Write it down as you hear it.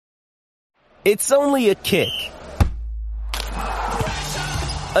It's only a kick.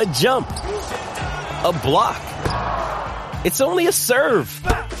 A jump. A block. It's only a serve.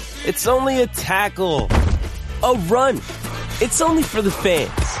 It's only a tackle. A run. It's only for the fans.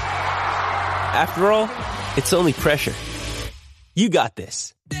 After all, it's only pressure. You got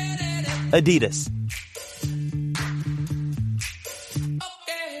this. Adidas.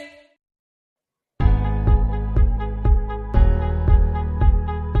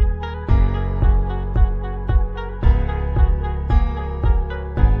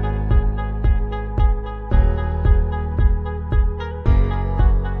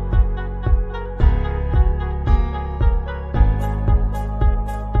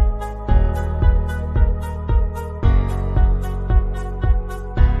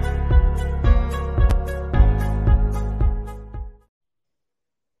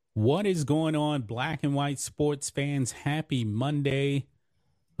 What is going on, black and white sports fans? Happy Monday.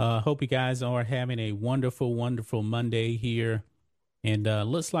 Hope you guys are having a wonderful, wonderful Monday here. And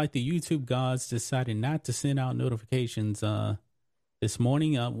looks like the YouTube gods decided not to send out notifications this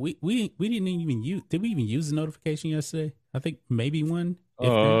morning. We didn't even use, did we even use the notification yesterday? I think maybe one.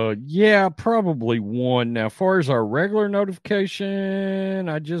 Yeah, probably one. Now, as far as our regular notification,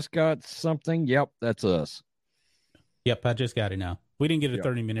 I just got something. Yep, that's us. Yep, I just got it now. We didn't get a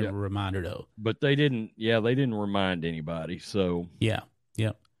 30-minute reminder, though. But they didn't remind anybody, so. Yeah.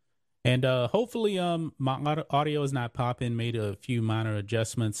 And hopefully my audio is not popping, made a few minor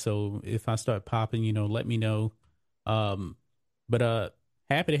adjustments, so if I start popping, let me know. But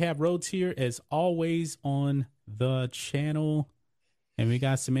happy to have Rhodes here, as always, on the channel. And we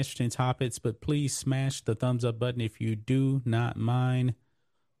got some interesting topics, but please smash the thumbs up button if you do not mind,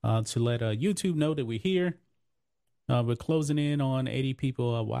 to let YouTube know that we're here. We're closing in on 80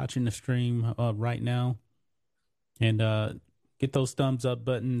 people watching the stream right now. And get those thumbs up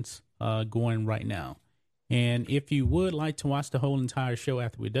buttons going right now. And if you would like to watch the whole entire show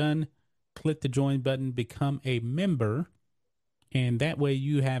after we're done, click the join button, become a member. And that way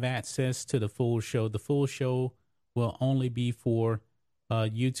you have access to the full show. The full show will only be for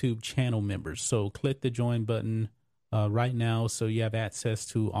YouTube channel members. So click the join button right now so you have access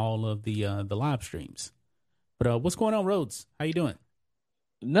to all of the live streams. But what's going on, Rhodes? How you doing?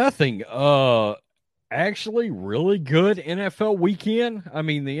 Nothing. Actually, really good NFL weekend. I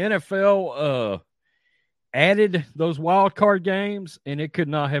mean, the NFL added those wild card games, and it could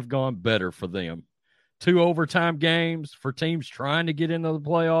not have gone better for them. 2 overtime games for teams trying to get into the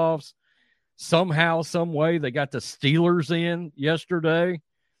playoffs. Somehow, some way, they got the Steelers in yesterday,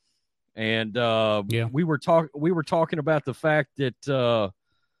 and we were talking about the fact that a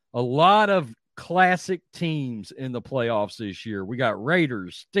lot of classic teams in the playoffs this year. We got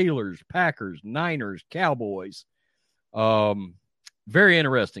Raiders, Steelers, Packers, Niners, Cowboys. Very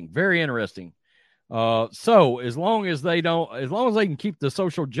interesting. So as long as they can keep the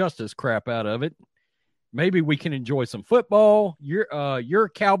social justice crap out of it, maybe we can enjoy some football. Your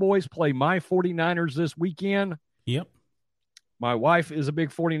Cowboys play my 49ers this weekend. Yep. My wife is a big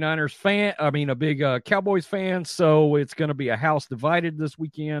 49ers fan. I mean, a big Cowboys fan. So it's going to be a house divided this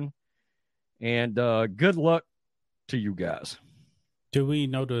weekend. And good luck to you guys. Do we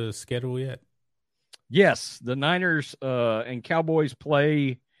know the schedule yet? Yes, the Niners and Cowboys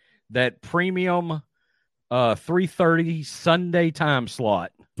play that premium 3:30 Sunday time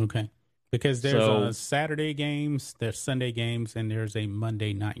slot. Okay. Because there's Saturday games, there's Sunday games, and there's a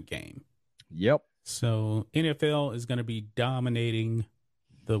Monday night game. Yep. So NFL is going to be dominating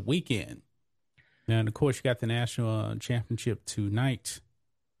the weekend. And, of course, you got the national championship tonight.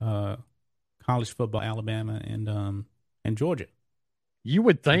 College football, Alabama and Georgia. You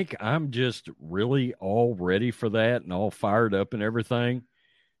would think I'm just really all ready for that and all fired up and everything.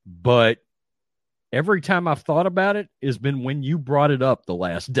 But every time I've thought about it has been when you brought it up the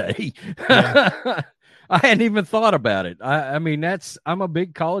last day. Yeah. I hadn't even thought about it. I mean, I'm a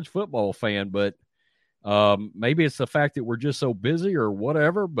big college football fan, but maybe it's the fact that we're just so busy or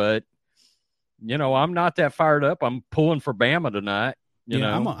whatever. But, I'm not that fired up. I'm pulling for Bama tonight.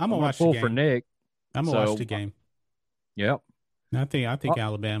 I'm gonna watch pull the game. for Nick. I'm gonna watch the game. Yep. I think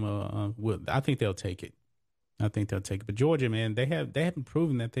Alabama will. I think they'll take it. But Georgia, man, they haven't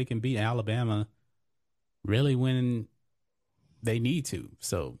proven that they can beat Alabama really when they need to.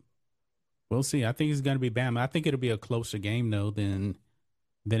 So we'll see. I think it's going to be Bama. I think it'll be a closer game though than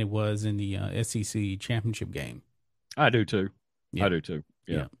it was in the SEC championship game. I do too. Yeah. I do too.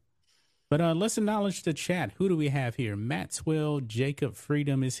 Yeah. But let's acknowledge the chat. Who do we have here? Maxwell, Jacob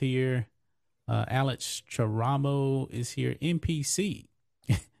Freedom is here. Alex Charamo is here. MPC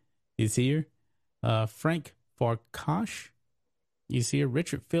is here. Frank Farkash is here.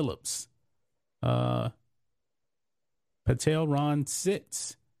 Richard Phillips. Patel Ron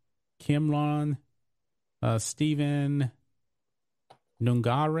sits. Kim Ron, Stephen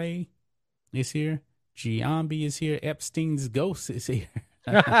Nungare is here. Giambi is here. Epstein's ghost is here.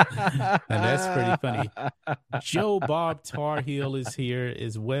 And that's pretty funny. Joe Bob Tarhill is here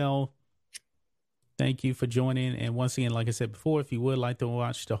as well. Thank you for joining. And once again, like I said before, if you would like to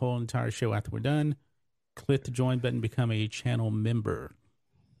watch the whole entire show after we're done, click the join button, become a channel member.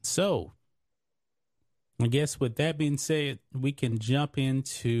 So, I guess with that being said, we can jump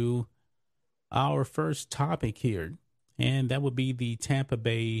into our first topic here, and that would be the Tampa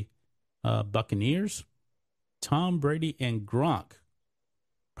Bay Buccaneers. Tom Brady and Gronk,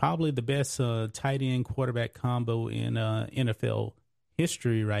 probably the best tight end quarterback combo in NFL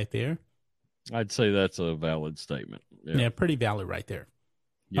history right there. I'd say that's a valid statement. Yeah, pretty valid right there.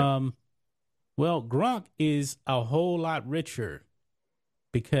 Yeah. Well, Gronk is a whole lot richer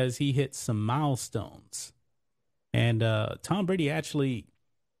because he hit some milestones. And Tom Brady actually,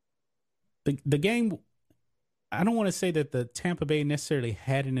 the game, I don't want to say that the Tampa Bay necessarily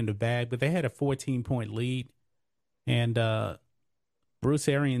had it in the bag, but they had a 14-point lead. And Bruce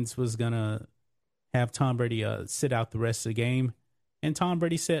Arians was going to have Tom Brady sit out the rest of the game. And Tom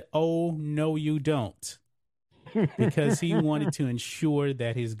Brady said, "Oh, no, you don't." Because he wanted to ensure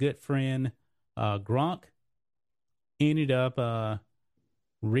that his good friend Gronk ended up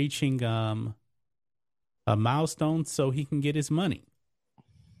reaching a milestone so he can get his money.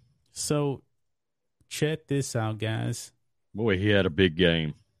 So check this out, guys. Boy, he had a big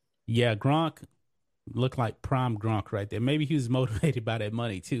game. Yeah, Gronk looked like prime Gronk right there. Maybe he was motivated by that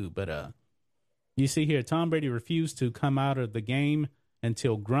money too. But you see here, Tom Brady refused to come out of the game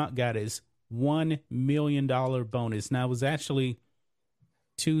until Gronk got his $1 million bonus. Now, it was actually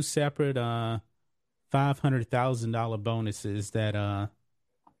two separate $500,000 bonuses that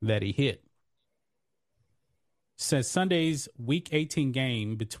he hit. Says Sunday's Week 18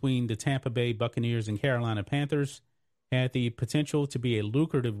 game between the Tampa Bay Buccaneers and Carolina Panthers had the potential to be a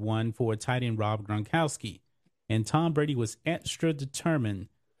lucrative one for tight end Rob Gronkowski, and Tom Brady was extra determined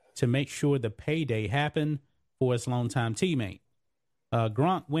to make sure the payday happened for his longtime teammate.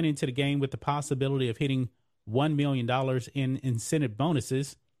 Gronk went into the game with the possibility of hitting $1 million in incentive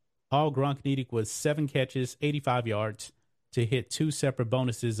bonuses. All Gronk needed was 7 catches, 85 yards to hit 2 separate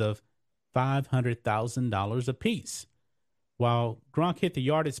bonuses of $500,000 apiece. While Gronk hit the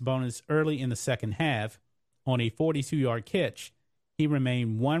yardage bonus early in the second half on a 42-yard catch, he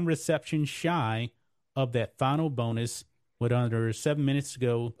remained 1 reception shy of that final bonus with under 7 minutes to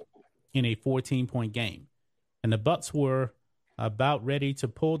go in a 14-point game. And the Bucs were about ready to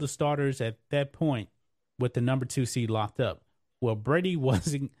pull the starters at that point with the number 2 seed locked up. Well, Brady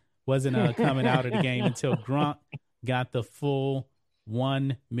wasn't coming out of the game until Gronk got the full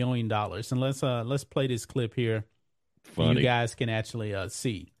 $1 million. And let's play this clip here. Funny. You guys can actually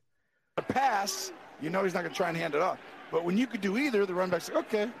see. A pass, you know he's not going to try and hand it off. But when you could do either, the run back's like,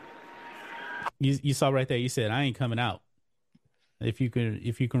 okay. You saw right there. You said, "I ain't coming out." If you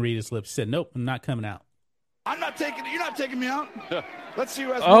can read his lips, he said, "Nope, I'm not coming out." I'm not taking it. You're not taking me out. Let's see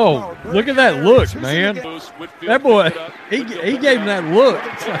who has Oh, look at that look, man. That boy, he gave him that look.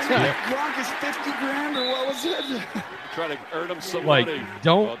 Gronk is $50,000 or what was it? Try to earn him some Like, money.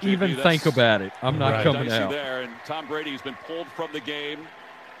 don't even think about it. I'm not coming out. There, and Tom Brady's been pulled from the game.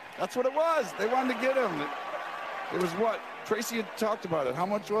 That's what it was. They wanted to get him. It was what? Tracy had talked about it. How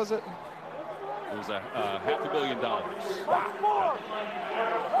much was it? It was $500,000.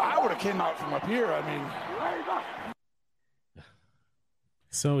 I would have came out from up here. I mean,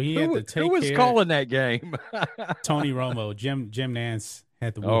 so he had to take who was care. calling that game? Tony Romo. Jim Nance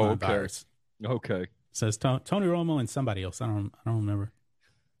had the Wuhan virus. Okay. So it's Tony Romo and somebody else. I don't remember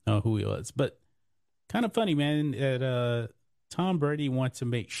who he was. But kind of funny, man, that Tom Brady wants to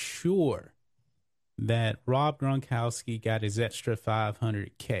make sure that Rob Gronkowski got his extra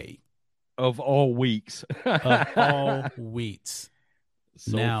 $500K. Of all weeks. Of all weeks.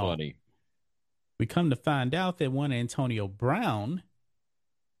 So now, funny. We come to find out that one Antonio Brown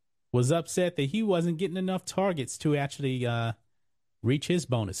was upset that he wasn't getting enough targets to actually reach his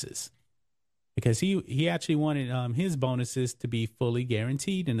bonuses. Because he actually wanted his bonuses to be fully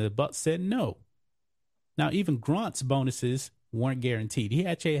guaranteed, and the Bucs said no. Now, even Gronk's bonuses weren't guaranteed. He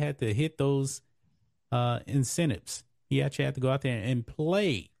actually had to hit those incentives. He actually had to go out there and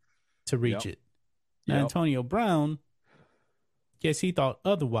play to reach it. Now, Antonio Brown, guess he thought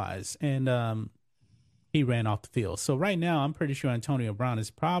otherwise, and he ran off the field. So right now, I'm pretty sure Antonio Brown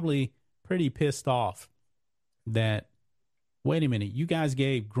is probably pretty pissed off that, wait a minute, you guys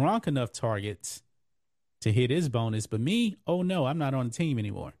gave Gronk enough targets to hit his bonus, but me, oh no, I'm not on the team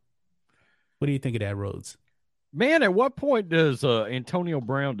anymore. What do you think of that, Rhodes? Man, at what point does Antonio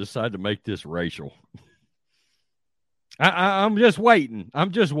Brown decide to make this racial? I'm just waiting. I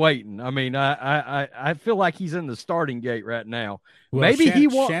mean, I feel like he's in the starting gate right now. Well, Maybe he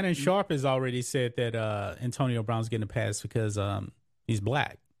won't. Shannon Sharp has already said that Antonio Brown's getting a pass because he's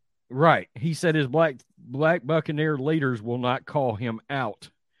black. Right. He said his black Buccaneer leaders will not call him out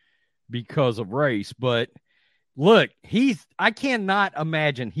because of race. But look, I cannot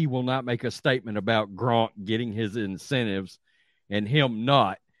imagine he will not make a statement about Gronk getting his incentives and him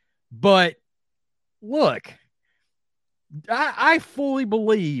not. But look, I fully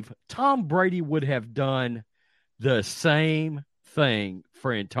believe Tom Brady would have done the same thing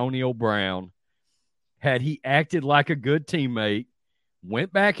for Antonio Brown had he acted like a good teammate,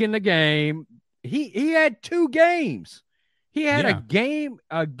 went back in the game. He had 2 games. He had a game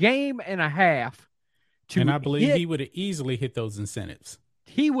and a half. And I believe he would have easily hit those incentives.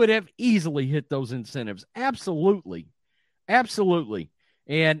 He would have easily hit those incentives. Absolutely. Absolutely.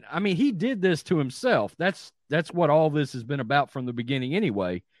 And, I mean, he did this to himself. That's what all this has been about from the beginning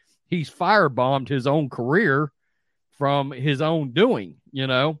anyway. He's firebombed his own career from his own doing, you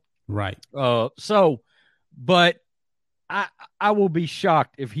know? Right. But I will be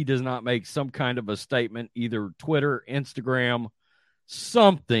shocked if he does not make some kind of a statement, either Twitter, Instagram,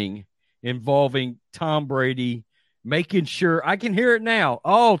 something involving Tom Brady, making sure I can hear it now.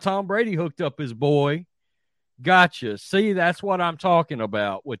 Oh, Tom Brady hooked up his boy. Gotcha. See, that's what I'm talking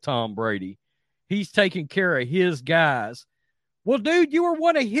about with Tom Brady. He's taking care of his guys. Well, dude, you were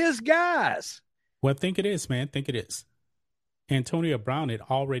one of his guys. Well, think it is, man. Think it is. Antonio Brown had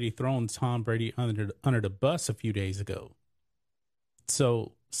already thrown Tom Brady under the bus a few days ago.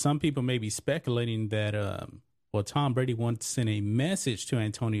 So some people may be speculating that, Tom Brady wants to send a message to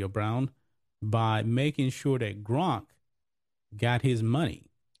Antonio Brown by making sure that Gronk got his money.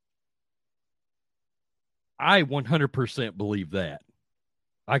 I 100% believe that.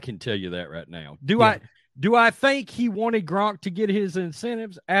 I can tell you that right now. Do I think he wanted Gronk to get his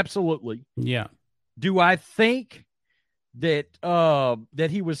incentives? Absolutely. Yeah. Do I think that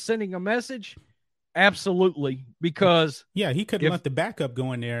he was sending a message? Absolutely. Because he could have let the backup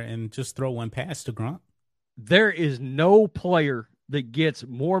go in there and just throw one pass to Gronk. There is no player that gets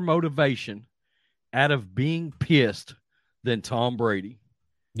more motivation out of being pissed than Tom Brady.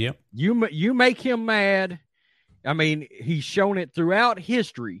 Yep. You make him mad. I mean, he's shown it throughout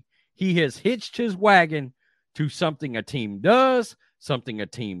history. He has hitched his wagon to something a team does, something a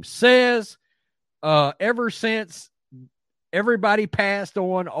team says. Ever since everybody passed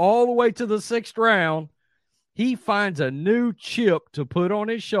on all the way to the 6th round, he finds a new chip to put on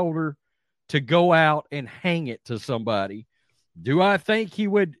his shoulder to go out and hang it to somebody. Do I think he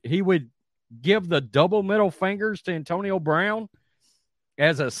would give the double middle fingers to Antonio Brown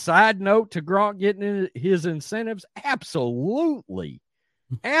as a side note to Gronk getting his incentives? Absolutely.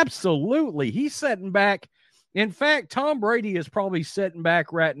 Absolutely. He's sitting back. In fact, Tom Brady is probably sitting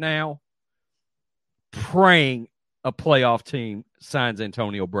back right now praying a playoff team signs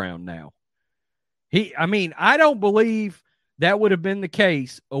Antonio Brown now. I don't believe that would have been the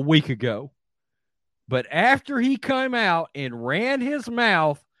case a week ago. But after he came out and ran his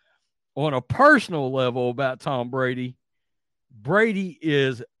mouth on a personal level about Tom Brady, Brady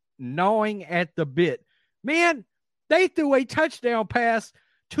is gnawing at the bit. Man, they threw a touchdown pass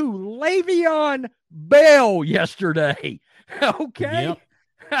to Le'Veon Bell yesterday. Okay?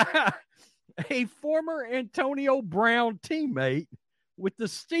 Yep. A former Antonio Brown teammate with the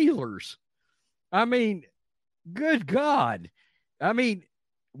Steelers. I mean, good God. I mean,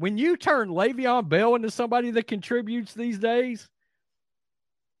 when you turn Le'Veon Bell into somebody that contributes these days,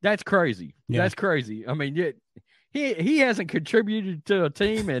 that's crazy. Yeah. That's crazy. I mean, he hasn't contributed to a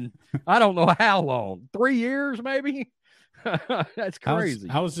team in I don't know how long. 3 years, maybe? That's crazy.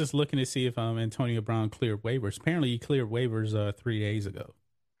 I was just looking to see if Antonio Brown cleared waivers. Apparently, he cleared waivers 3 days ago.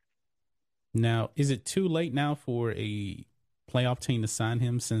 Now, is it too late now for a playoff team to sign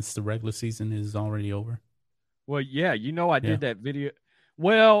him since the regular season is already over? Well, yeah, I did that video.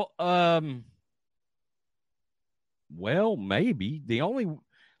 Well, maybe.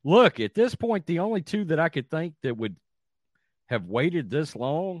 Look, at this point, the only 2 that I could think that would have waited this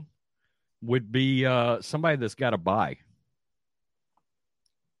long would be somebody that's got a bye.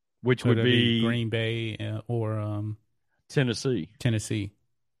 Which would be Green Bay or Tennessee.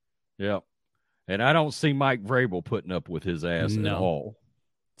 Yeah. And I don't see Mike Vrabel putting up with his ass at all.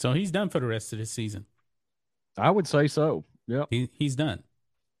 So he's done for the rest of the season. I would say so. Yeah. He's done.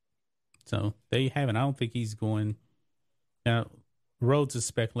 So there you have it. I don't think he's going. Now, Rhodes is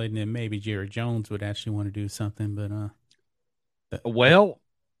speculating that maybe Jerry Jones would actually want to do something, but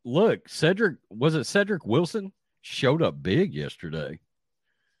look, Cedric Wilson showed up big yesterday.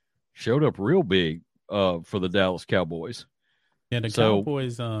 Showed up real big for the Dallas Cowboys. Yeah, the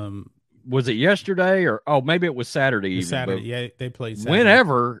Cowboys. Was it yesterday or maybe it was Saturday even? Saturday, yeah, they played Saturday.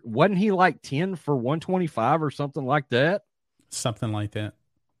 Whenever, wasn't he like 10 for 125 or something like that? Something like that.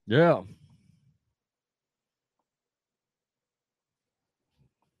 Yeah.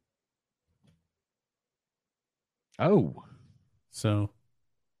 Oh. So,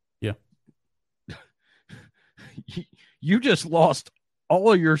 yeah. You just lost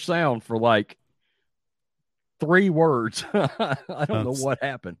all of your sound for like 3 words. I don't know what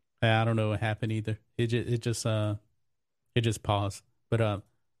happened. I don't know what happened either. It just paused. But I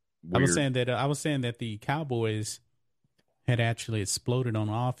was saying that the Cowboys had actually exploded on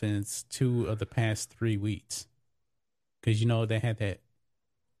offense 2 of the past 3 weeks, because they had that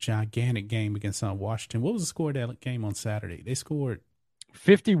gigantic game against Washington. What was the score of that game on Saturday? They scored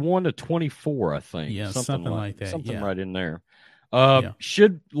 51-24, I think. Yeah, something like that. Something yeah. right in there.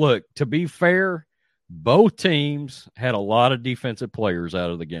 To be fair, both teams had a lot of defensive players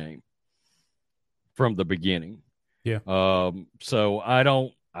out of the game from the beginning. Yeah. So I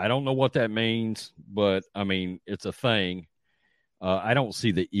don't know what that means, but I mean, it's a thing. I don't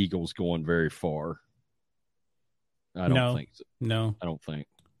see the Eagles going very far. I don't think so. No. I don't think.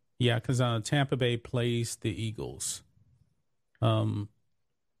 Yeah, because Tampa Bay plays the Eagles. I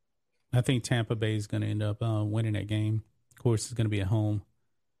think Tampa Bay is going to end up winning that game. Of course, it's going to be at home.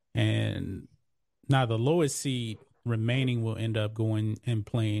 And now the lowest seed remaining will end up going and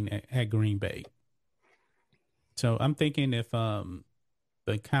playing at Green Bay. So I'm thinking if the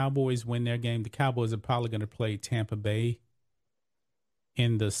Cowboys win their game, the Cowboys are probably going to play Tampa Bay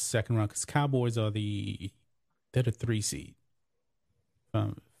in the second round, because Cowboys are they're the 3 seed.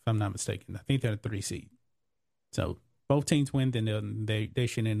 If I'm not mistaken, I think they're the 3 seed. So both teams win, then they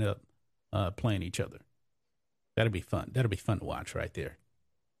should end up playing each other. That'll be fun. That'll be fun to watch right there.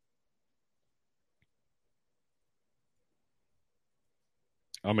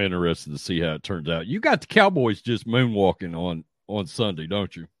 I'm interested to see how it turns out. You got the Cowboys just moonwalking on Sunday,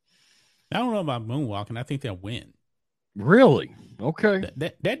 don't you? I don't know about moonwalking. I think they'll win. Really? Okay.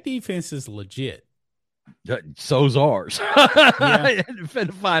 That defense is legit. So's ours. Yeah.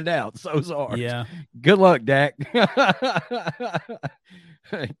 Finna find out. So's ours. Yeah. Good luck, Dak.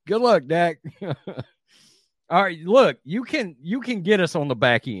 Good luck, Dak. All right, look, you can get us on the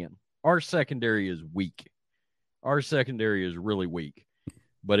back end. Our secondary is weak. Our secondary is really weak.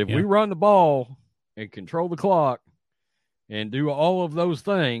 But if we run the ball and control the clock and do all of those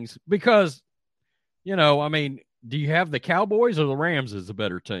things, because, I mean, do you have the Cowboys or the Rams as a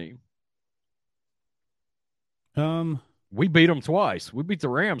better team? We beat them twice. We beat the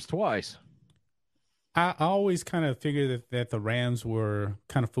Rams twice. I always kind of figured that the Rams were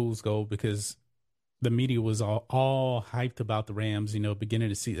kind of fool's gold, because the media was all hyped about the Rams, beginning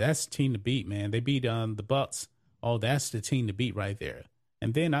to see that's the team to beat, man. They beat the Bucks. Oh, that's the team to beat right there.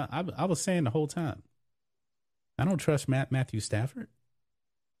 And then I was saying the whole time, I don't trust Matthew Stafford.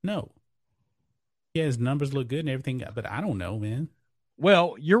 No. Yeah, his numbers look good and everything, but I don't know, man.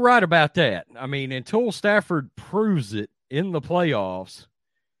 Well, you're right about that. I mean, until Stafford proves it in the playoffs,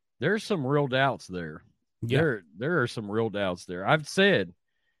 there's some real doubts there. Yeah. There are some real doubts there. I've said,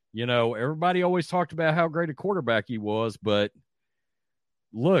 everybody always talked about how great a quarterback he was, but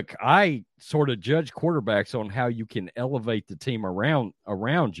look, I sort of judge quarterbacks on how you can elevate the team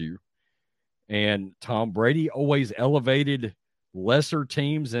around you. And Tom Brady always elevated lesser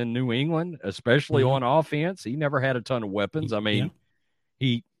teams in New England, especially on offense. He never had a ton of weapons. I mean,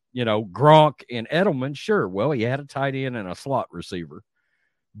 he, Gronk and Edelman, sure. Well, he had a tight end and a slot receiver.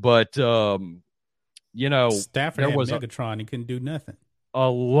 But, Stafford there was had Megatron. He couldn't do nothing. A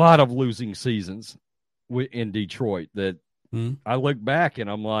lot of losing seasons in Detroit that I look back and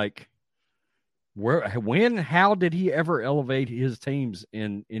I'm like, how did he ever elevate his teams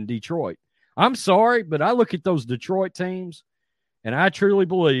in Detroit? I'm sorry, but I look at those Detroit teams and I truly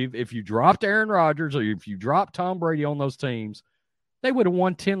believe if you dropped Aaron Rodgers or if you dropped Tom Brady on those teams, they would have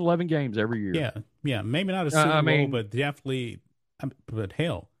won 10, 11 games every year. Yeah. Maybe not a Super Bowl, but definitely. But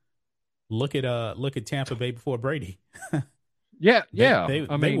hell, look at Tampa Bay before Brady. Yeah. They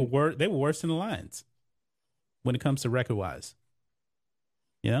were worse than the Lions when it comes to record wise.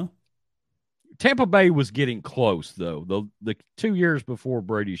 Tampa Bay was getting close though. The 2 years before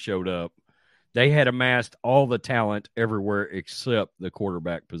Brady showed up, they had amassed all the talent everywhere except the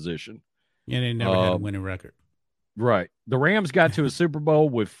quarterback position. And they never had a winning record. Right. The Rams got to a Super Bowl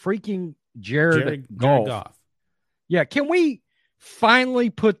with freaking Jared Goff. Yeah, can we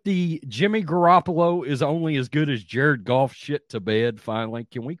finally put the Jimmy Garoppolo is only as good as Jared Goff shit to bed. Finally,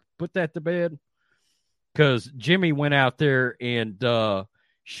 can we put that to bed? Because Jimmy went out there and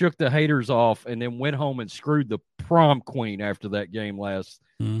shook the haters off, and then went home and screwed the prom queen after that game last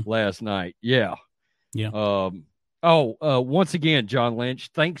night. Yeah. Once again, John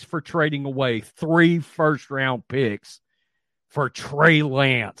Lynch, thanks for trading away 3 first-round picks for Trey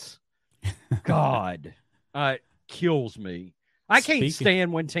Lance. God, it kills me. I can't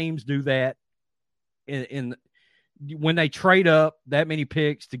stand when teams do that. When they trade up that many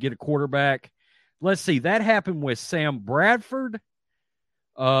picks to get a quarterback. Let's see, that happened with Sam Bradford.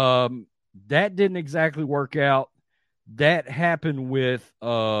 That didn't exactly work out. That happened with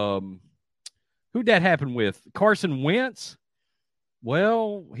who'd that happen with? Carson Wentz.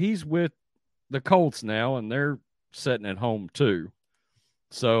 Well, he's with the Colts now, and they're sitting at home too.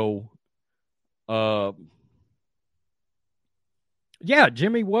 So, yeah,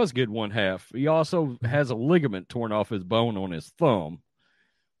 Jimmy was good one half. He also has a ligament torn off his bone on his thumb.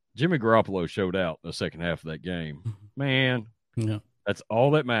 Jimmy Garoppolo showed out in the second half of that game. Man, that's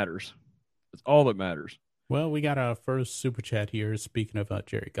all that matters. That's all that matters. Well, we got our first super chat here. Speaking of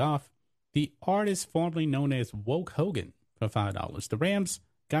Jared Goff, the artist formerly known as Woke Hogan for $5. The Rams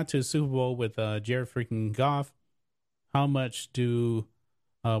got to the Super Bowl with Jared freaking Goff. How much do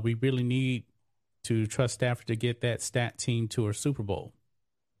we really need to trust Stafford to get that stat team to a Super Bowl?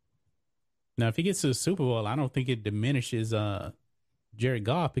 Now, if he gets to the Super Bowl, I don't think it diminishes Jared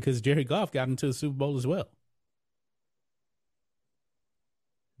Goff, because Jared Goff got into the Super Bowl as well.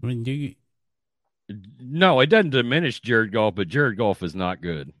 I mean, No, it doesn't diminish Jared Goff, but Jared Goff is not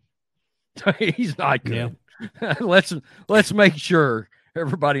good. He's not good. Yeah. Let's make sure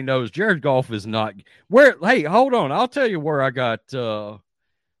everybody knows Jared Goff is not. Hey, hold on. I'll tell you where I got.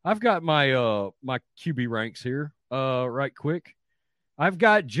 I've got my my QB ranks here. Right quick. I've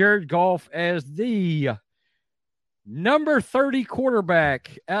got Jared Goff as the number 30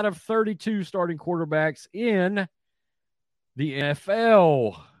 quarterback out of 32 starting quarterbacks in the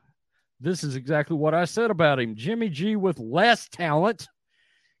NFL. This is exactly what I said about him. Jimmy G with less talent.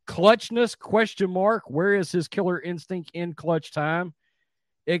 Clutchness, question mark. Where is his killer instinct in clutch time?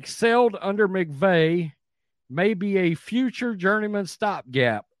 Excelled under McVay. Maybe a future journeyman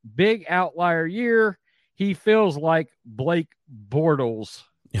stopgap. Big outlier year. He feels like Blake Bortles.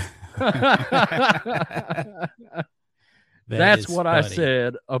 That's what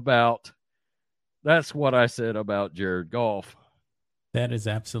funny. That's what I said about Jared Goff. That is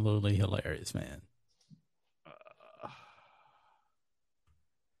absolutely hilarious, man.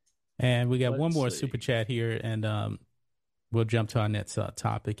 And we got one more super chat here, and we'll jump to our next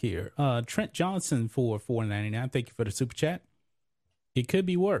topic here. Trent Johnson for $4.99. Thank you for the super chat. It could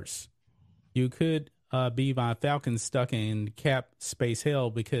be worse. You could be my Falcons stuck in cap space hell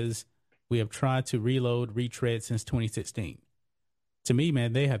because we have tried to reload, retread since 2016. To me,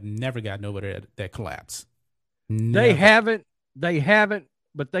 man, they have never gotten over that collapse. Never. They haven't,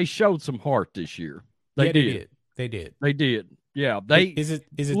 but they showed some heart this year. They did. Yeah. Is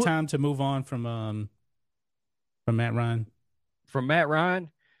it time to move on from Matt Ryan? From Matt Ryan?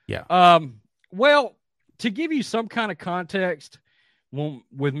 Yeah. Well, to give you some kind of context,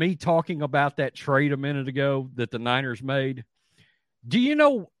 with me talking about that trade a minute ago that the Niners made, do you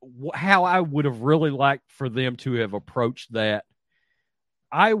know how I would have really liked for them to have approached that?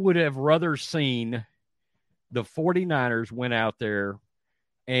 I would have rather seen the 49ers went out there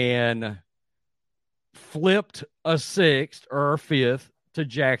and flipped a 6th or a 5th to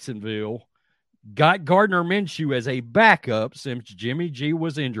Jacksonville, got Gardner Minshew as a backup since Jimmy G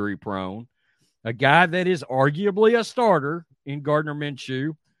was injury prone, a guy that is arguably a starter in Gardner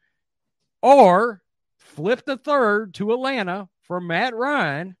Minshew, or flipped the 3rd to Atlanta for Matt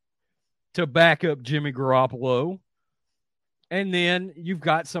Ryan to back up Jimmy Garoppolo. And then you've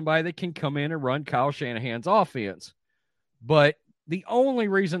got somebody that can come in and run Kyle Shanahan's offense. But the only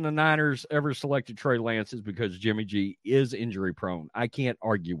reason the Niners ever selected Trey Lance is because Jimmy G is injury prone. I can't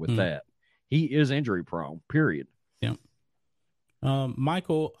argue with that. He is injury prone, period. Yeah.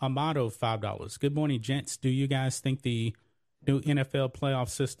 Michael Amato, $5. Good morning, gents. Do you guys think the new NFL playoff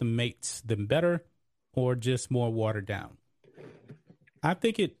system makes them better or just more watered down? I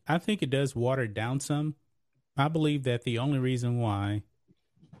think it does water it down some. I believe that the only reason why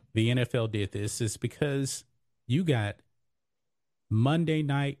the NFL did this is because you got Monday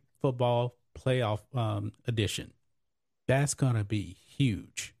Night Football playoff edition. That's going to be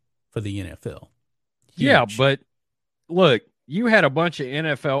huge for the NFL. Huge. Yeah, but look, you had a bunch of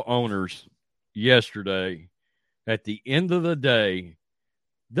NFL owners yesterday. At the end of the day,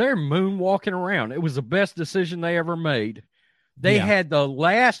 they're moonwalking around. It was the best decision they ever made. They Yeah. had the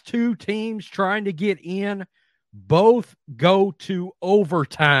last two teams trying to get in both go to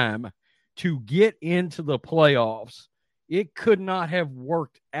overtime to get into the playoffs. It could not have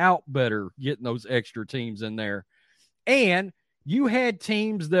worked out better getting those extra teams in there. And you had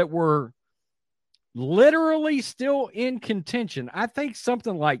teams that were literally still in contention. I think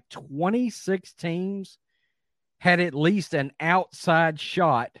something like 26 teams had at least an outside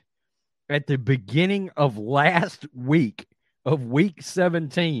shot at the beginning of last week of week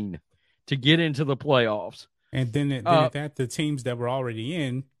 17 to get into the playoffs. And then at that, the teams that were already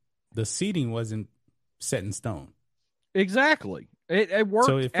in, the seeding wasn't set in stone. Exactly. It worked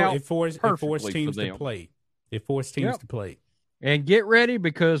So out it forced perfectly teams for them. to play. It forced teams to play. And get ready,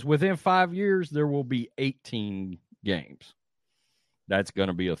 because within 5 years, there will be 18 games. That's going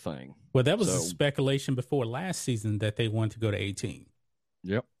to be a thing. Well, that was a speculation before last season that they wanted to go to 18.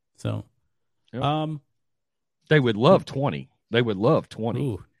 Yep. So, they would love 20. They would love 20.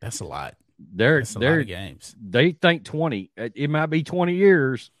 Ooh, that's a lot. That's a lot of games. They think 20. It might be 20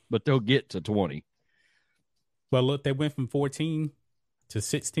 years, but they'll get to 20. Well, look, they went from 14 to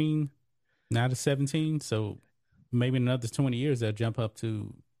 16, now to 17. So maybe in another 20 years, they'll jump up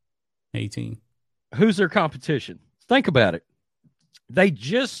to 18. Who's their competition? Think about it. They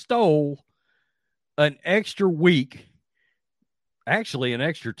just stole an extra week, actually an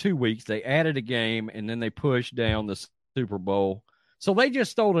extra 2 weeks. They added a game, and then they pushed down the Super Bowl. So they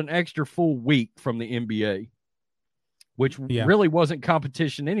just stole an extra full week from the NBA, which really wasn't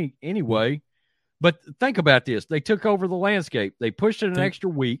competition anyway. But think about this. They took over the landscape. They pushed it an extra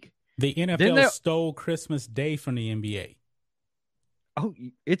week. The NFL stole Christmas Day from the NBA. Oh,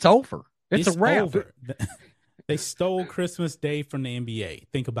 it's over. It's a wrap. Over. They stole Christmas Day from the NBA.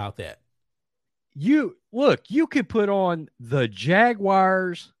 Think about that. You could put on the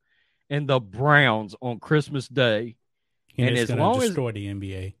Jaguars and the Browns on Christmas Day, and it's going to destroy the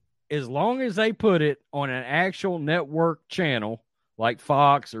NBA. As long as they put it on an actual network channel like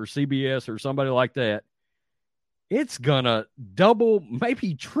Fox or CBS or somebody like that, it's going to double,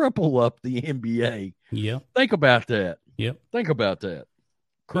 maybe triple up the NBA. Yep. Think about that. Yep. Think about that.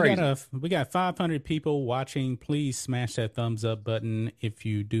 Crazy. We got 500 people watching. Please smash that thumbs up button if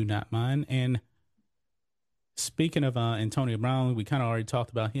you do not mind. And speaking of Antonio Brown, we kind of already talked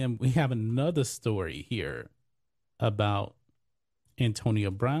about him. We have another story here about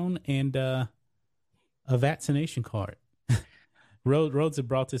Antonio Brown and a vaccination card. Rhodes had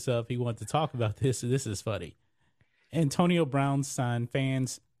brought this up. He wanted to talk about this. This is funny. Antonio Brown signed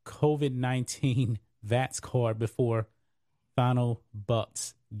fans' COVID-19 VATS card before final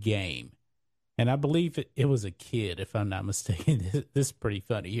Bucs game. And I believe it was a kid, if I'm not mistaken. This is pretty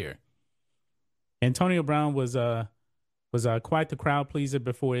funny here. Antonio Brown was quite the crowd pleaser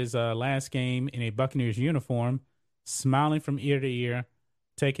before his last game in a Buccaneers uniform, smiling from ear to ear,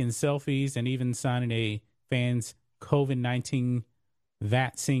 taking selfies, and even signing a fan's COVID-19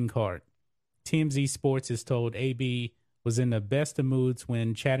 vaccine card. TMZ Sports is told AB was in the best of moods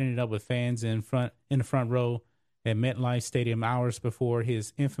when chatting it up with fans in the front row at MetLife Stadium hours before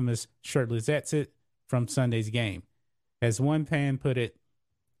his infamous shirtless exit from Sunday's game. As one fan put it,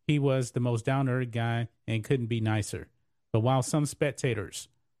 he was the most down-to-earth guy and couldn't be nicer. But while some spectators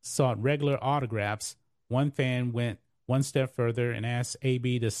sought regular autographs, one fan went one step further and asked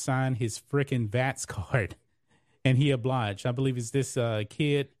AB to sign his frickin' VATS card. And he obliged. I believe it's this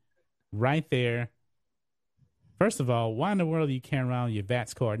kid right there. First of all, why in the world are you carrying around your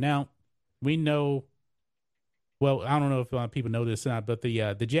VATS card? Now, we know, well, I don't know if people know this or not, but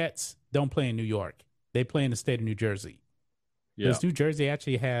the Jets don't play in New York. They play in the state of New Jersey. Yeah. Does New Jersey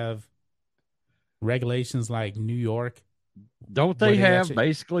actually have regulations like New York? Don't they have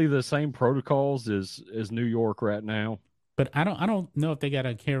basically the same protocols as New York right now? But I don't know if they got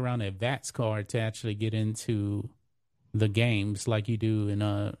to carry around a VATS card to actually get into the games like you do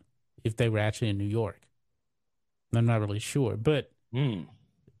in if they were actually in New York. I'm not really sure, but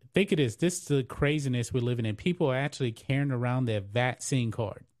think it is. This is the craziness we're living in. People are actually carrying around their vaccine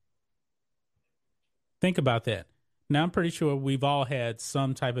card. Think about that. Now, I'm pretty sure we've all had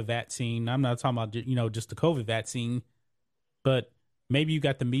some type of vaccine. I'm not talking about, just the COVID vaccine, but maybe you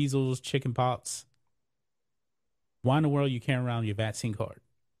got the measles, chicken pox. Why in the world are you carrying around your vaccine card?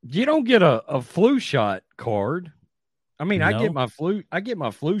 You don't get a flu shot card. I mean, No. I get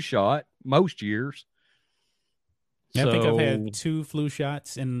my flu shot most years. I think I've had 2 flu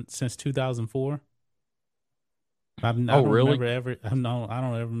shots since 2004. I don't really? I don't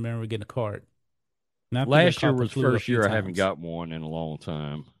ever remember getting a card. Last year was the first year I haven't got one in a long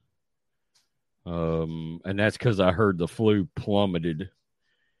time. And that's because I heard the flu plummeted.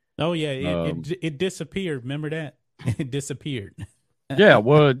 Oh yeah, it disappeared. Remember that? It disappeared. Yeah,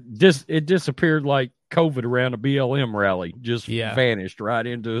 well, it disappeared like COVID around a BLM rally. Just Yeah. vanished right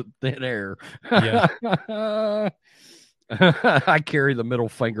into thin air. Yeah. I carry the middle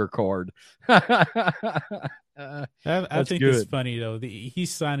finger card. I That's think good. it's funny though.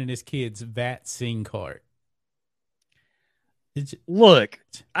 He's signing his kid's vaccine card. Look,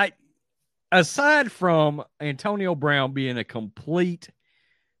 aside from Antonio Brown being a complete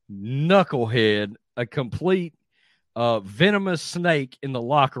knucklehead, a complete venomous snake in the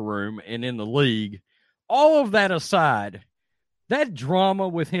locker room and in the league, all of that aside, that drama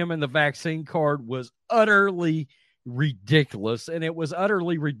with him and the vaccine card was utterly ridiculous, and it was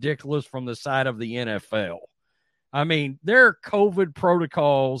utterly ridiculous from the side of the NFL. I mean, their COVID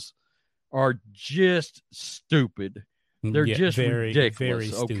protocols are just stupid. They're just ridiculous. Very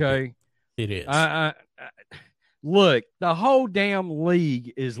stupid. Okay, it is. Look, the whole damn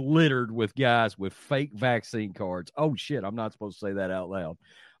league is littered with guys with fake vaccine cards. Oh shit, I'm not supposed to say that out loud.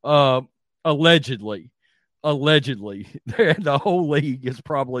 Allegedly, the whole league is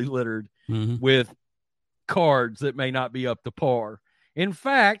probably littered with cards that may not be up to par. In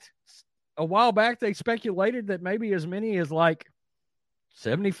fact, a while back they speculated that maybe as many as like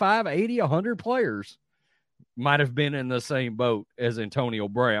 75, 80, 100 players might have been in the same boat as Antonio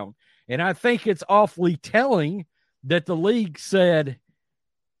Brown. And I think it's awfully telling that the league said,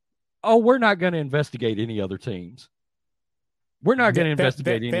 oh, we're not going to investigate any other teams. We're not going to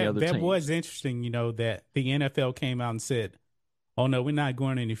investigate any other teams. That was interesting, that the NFL came out and said, oh, no, we're not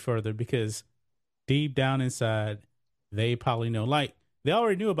going any further because deep down inside, they probably know. Like, they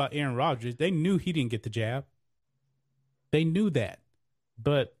already knew about Aaron Rodgers. They knew he didn't get the jab. They knew that.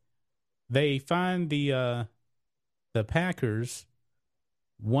 But they find the Packers,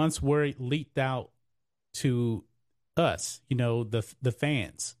 once word leaked out to us, the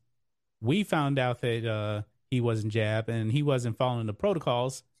fans. We found out that he wasn't jabbed and he wasn't following the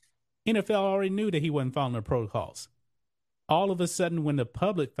protocols. NFL already knew that he wasn't following the protocols. All of a sudden, when the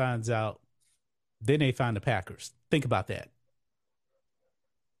public finds out, then they find the Packers. Think about that.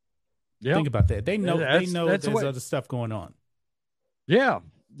 Yep. Think about that. They know there's other stuff going on. Yeah.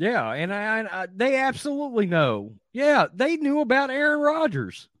 Yeah. And I they absolutely know. Yeah. They knew about Aaron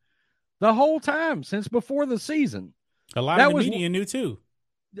Rodgers the whole time since before the season. A lot of the media knew too.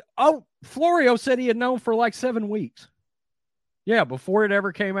 Oh, Florio said he had known for like 7 weeks. Yeah. Before it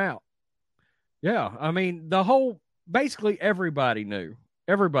ever came out. Yeah. I mean, basically everybody knew.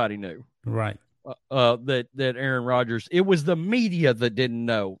 Everybody knew. Right. That Aaron Rodgers, it was the media that didn't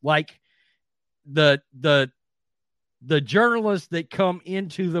know. Like the journalists that come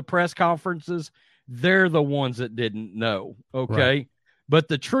into the press conferences, they're the ones that didn't know. Okay. Right. But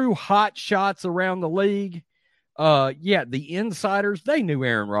the true hot shots around the league, the insiders, they knew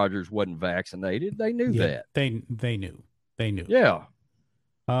Aaron Rodgers wasn't vaccinated. They knew that. They knew. Yeah.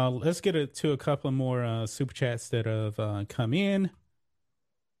 Let's get to a couple more super chats that have come in.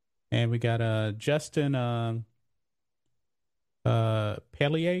 And we got Justin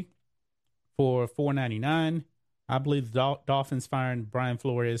Pellier for $4.99. I believe the Dolphins firing Brian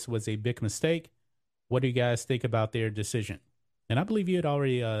Flores was a big mistake. What do you guys think about their decision? And I believe you had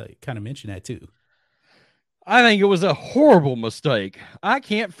already kind of mentioned that too. I think it was a horrible mistake. I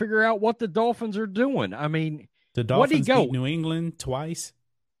can't figure out what the Dolphins are doing. I mean, the Dolphins beat New England twice.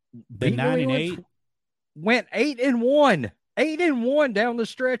 The 9-8 went 8-1. 8-1 down the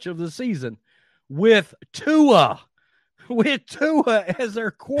stretch of the season with Tua as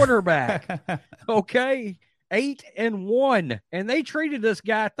their quarterback. Okay. 8-1. And they treated this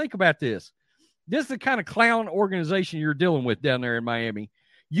guy. Think about this. This is the kind of clown organization you're dealing with down there in Miami.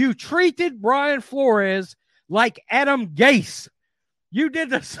 You treated Brian Flores like Adam Gase. You did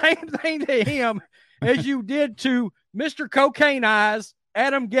the same thing to him as you did to Mr. Cocaine Eyes,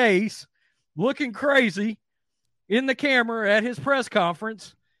 Adam Gase, looking crazy in the camera at his press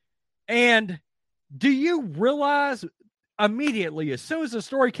conference. And do you realize immediately, as soon as the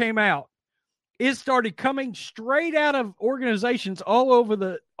story came out, it started coming straight out of organizations all over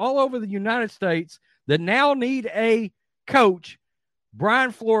the United States that now need a coach.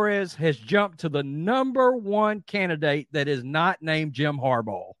 Brian Flores has jumped to the number one candidate that is not named Jim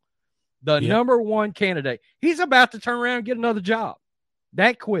Harbaugh. Number one candidate. He's about to turn around and get another job.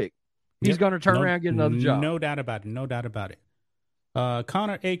 That quick. He's going to turn around and get another job. No doubt about it.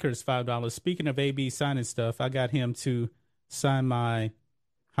 Connor Akers, $5. Speaking of AB signing stuff, I got him to sign my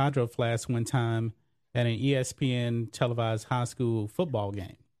Hydro Flask one time at an ESPN televised high school football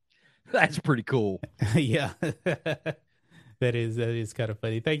game. That's pretty cool. Yeah. That is kind of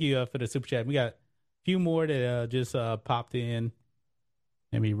funny. Thank you for the super chat. We got a few more that just popped in.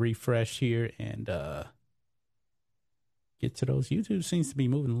 Let me refresh here and get to those. YouTube seems to be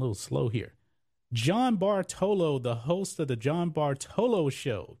moving a little slow here. John Bartolo, the host of the John Bartolo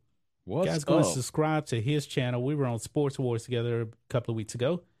Show. What's You guys go and up? subscribe to his channel. We were on Sports Wars together a couple of weeks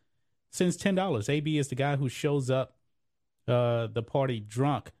ago. Sends $10. AB is the guy who shows up the party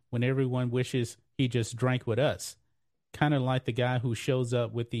drunk when everyone wishes he just drank with us. Kind of like the guy who shows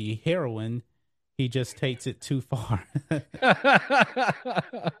up with the heroin. He just takes it too far.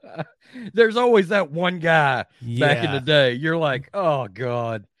 There's always that one guy back in Yeah. the day. You're like, oh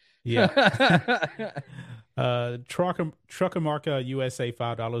God. Yeah. Trucker Marca USA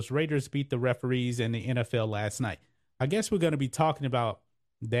 $5. Raiders beat the referees in the NFL last night. I guess we're going to be talking about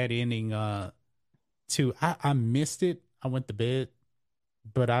that ending too. I missed it. I went to bed,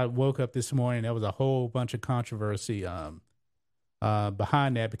 but I woke up this morning. There was a whole bunch of controversy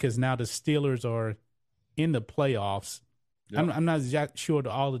behind that because now the Steelers are in the playoffs. Yep. I'm not exactly sure of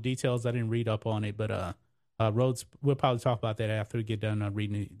all the details. I didn't read up on it, but Rhodes, we'll probably talk about that after we get done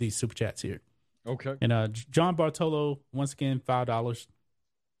reading these super chats here. Okay. And John Bartolo, once again, $5.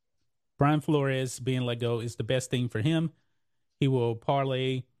 Brian Flores being let go is the best thing for him. He will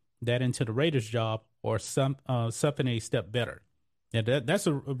parlay that into the Raiders job or something a step better. And that's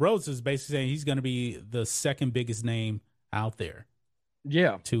what Rhodes is basically saying. He's going to be the second biggest name out there.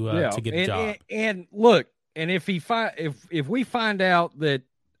 Yeah. To get a job. And look, and if we find out that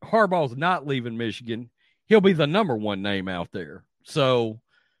Harbaugh's not leaving Michigan, he'll be the number one name out there. So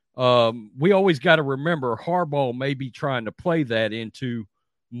we always got to remember Harbaugh may be trying to play that into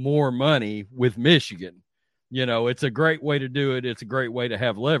more money with Michigan. You know, it's a great way to do it. It's a great way to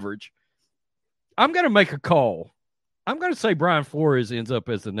have leverage. I'm going to make a call. I'm going to say Brian Flores ends up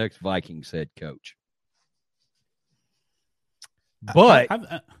as the next Vikings head coach. But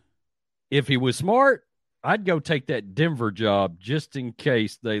if he was smart, I'd go take that Denver job just in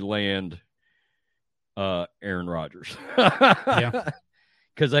case they land Aaron Rodgers. Yeah.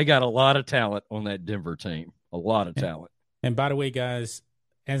 Because they got a lot of talent on that Denver team. A lot of talent. And by the way, guys,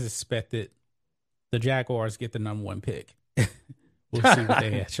 as expected, the Jaguars get the number one pick. We'll see what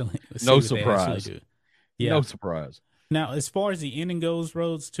they actually No surprise. do. Yeah. No surprise. Now, as far as the ending goes,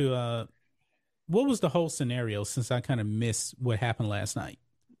 Rhodes, to what was the whole scenario since I kind of missed what happened last night?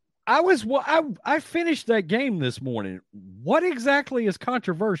 I finished that game this morning. What exactly is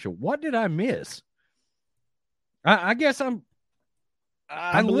controversial? What did I miss? I guess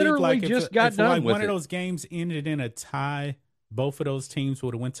I literally just got done with one it. of those games ended in a tie. Both of those teams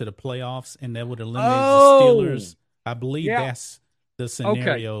would have went to the playoffs, and that would have eliminated the Steelers. I believe that's the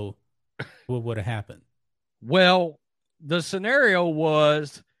scenario. What would have happened? Well, the scenario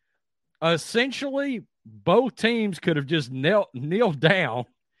was essentially both teams could have just kneeled down,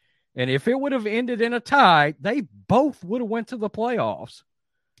 and if it would have ended in a tie, they both would have went to the playoffs,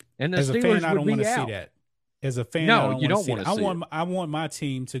 and the As a Steelers fan, I would don't be want to out. see that. As a fan, No, I you don't want to see it. I want my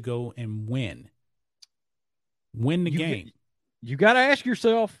team to go and win the game. You got to ask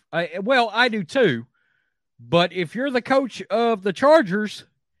yourself. I do too. But if you're the coach of the Chargers,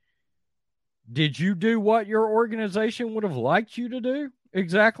 did you do what your organization would have liked you to do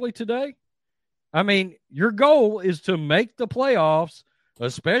exactly today? I mean, your goal is to make the playoffs,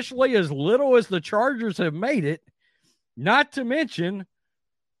 especially as little as the Chargers have made it. Not to mention,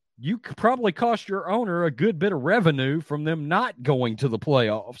 you could probably cost your owner a good bit of revenue from them not going to the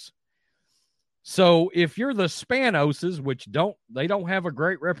playoffs. So if you're the Spanoses, which don't have a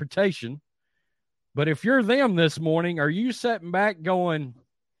great reputation, but if you're them this morning, are you sitting back going,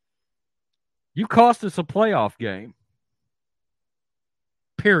 you cost us a playoff game?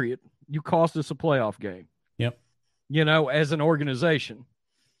 Period. You cost us a playoff game. Yep. You know, as an organization.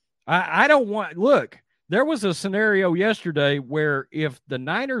 I don't want, look, there was a scenario yesterday where if the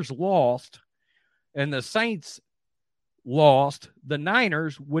Niners lost and the Saints lost, the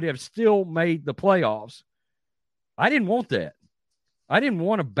Niners would have still made the playoffs. I didn't want that. I didn't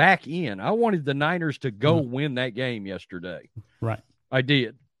want to back in. I wanted the Niners to go win that game yesterday. Right. I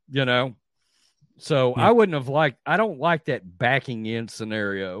did, you know. So Yeah. I don't like that backing in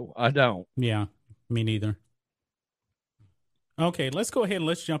scenario. I don't. Yeah, me neither. Okay, let's go ahead and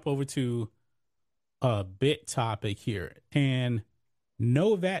let's jump over to a bit topic here. And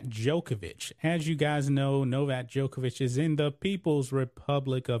Novak Djokovic. As you guys know, Novak Djokovic is in the People's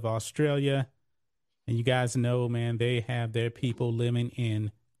Republic of Australia. And you guys know, man, they have their people living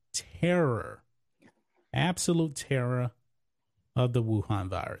in terror, absolute terror of the Wuhan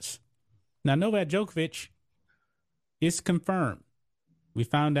virus. Now, Novak Djokovic is confirmed. We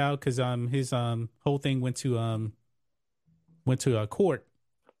found out because his whole thing went to a court,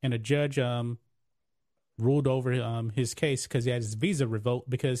 and a judge ruled over his case because he had his visa revoked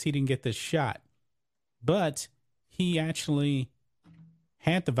because he didn't get the shot. But he actually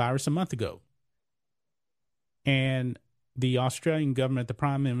had the virus a month ago. And the Australian government, the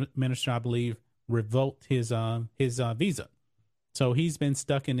Prime Minister, I believe, revoked his visa. So he's been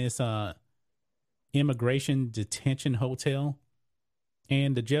stuck in this immigration detention hotel.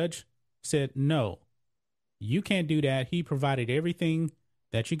 And the judge said, no, you can't do that. He provided everything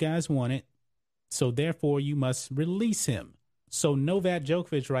that you guys wanted. So therefore, you must release him. So Novak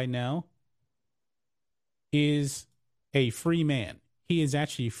Djokovic right now is a free man. He is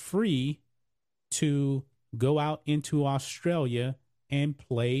actually free to go out into Australia and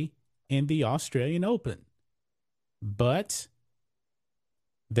play in the Australian Open. But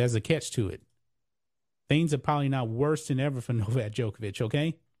there's a catch to it. Things are probably not worse than ever for Novak Djokovic,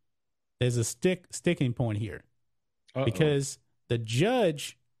 okay? There's a sticking point here. Uh-oh. Because the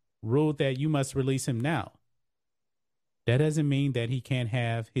judge ruled that you must release him now. That doesn't mean that he can't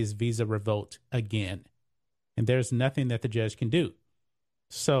have his visa revoked again. And there's nothing that the judge can do.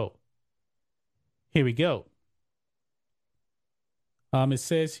 So, here we go. It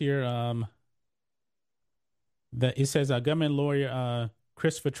says here that it says government lawyer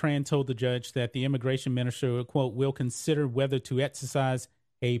Christopher Tran told the judge that the immigration minister, quote, will consider whether to exercise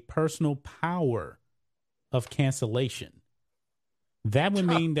a personal power of cancellation. That would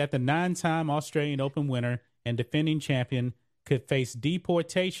mean that the 9-time Australian Open winner and defending champion could face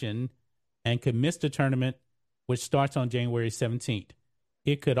deportation and could miss the tournament, which starts on January 17th.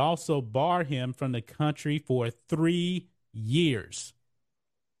 It could also bar him from the country for 3 years.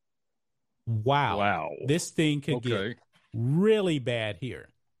 Wow. This thing could get really bad here.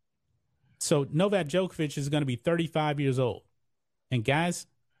 So Novak Djokovic is going to be 35 years old. And guys,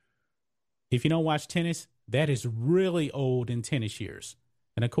 if you don't watch tennis, that is really old in tennis years.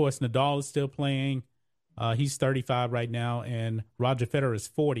 And of course, Nadal is still playing. He's 35 right now, and Roger Federer is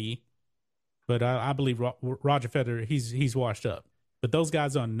 40. But I believe Roger Federer, he's washed up. But those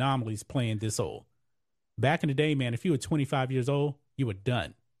guys are anomalies playing this old. Back in the day, man, if you were 25 years old, you were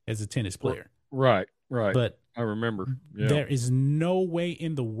done as a tennis player. Right. But I remember. Yeah. There is no way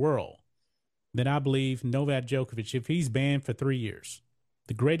in the world that I believe Novak Djokovic, if he's banned for 3 years,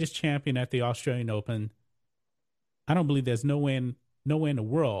 the greatest champion at the Australian Open, I don't believe there's no way in the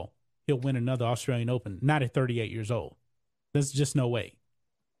world he'll win another Australian Open, not at 38 years old. There's just no way.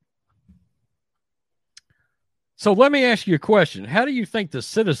 So let me ask you a question. How do you think the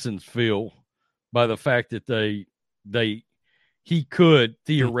citizens feel by the fact that he could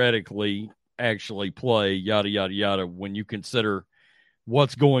theoretically actually play yada, yada, yada when you consider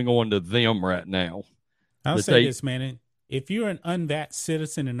what's going on to them right now? I'll say this, man. If you're an unvaxxed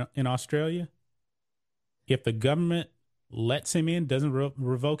citizen in Australia, if the government lets him in, doesn't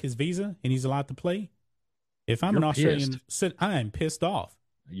revoke his visa, and he's allowed to play, if I'm an Australian citizen, I am pissed off.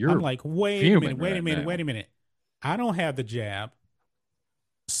 I'm like, wait a minute. I don't have the jab.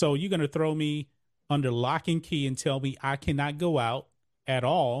 So you're going to throw me under lock and key and tell me I cannot go out at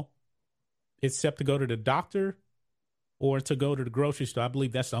all except to go to the doctor or to go to the grocery store. I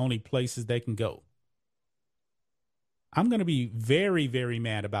believe that's the only places they can go. I'm going to be very, very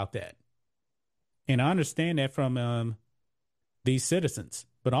mad about that. And I understand that from these citizens.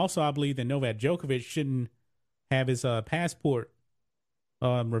 But also I believe that Novak Djokovic shouldn't have his passport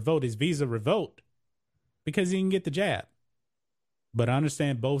revoked, his visa revoked, because he can get the jab. But I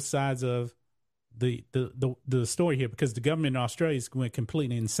understand both sides of the story here, because the government in Australia went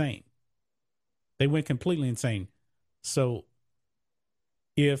completely insane. They went completely insane. So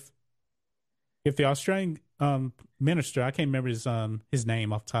if the Australian minister, I can't remember his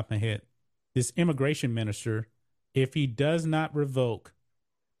name off the top of my head, this immigration minister, if he does not revoke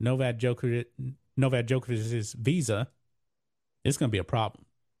Novak Djokovic's visa, it's going to be a problem.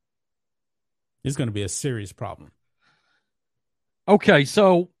 It's going to be a serious problem. Okay,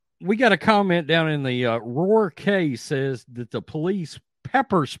 so we got a comment down in the Roar K says that the police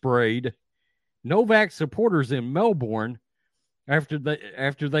pepper sprayed Novak supporters in Melbourne after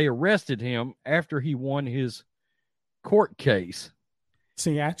they arrested him after he won his court case.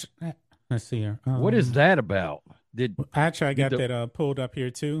 See, actually, let's see here. What is that about? I got that pulled up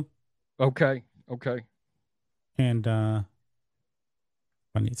here too. Okay. And I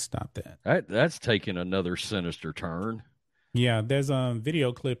need to stop that. That's taking another sinister turn. Yeah, there's a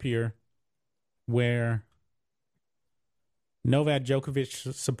video clip here where Novak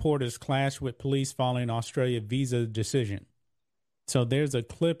Djokovic supporters clash with police following Australia visa decision. So there's a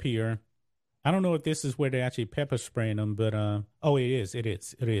clip here. I don't know if this is where they're actually pepper spraying them, but it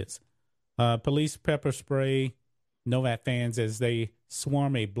is. Police pepper spray Novak fans as they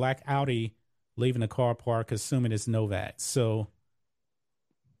swarm a black Audi leaving a car park, assuming it's Novak. So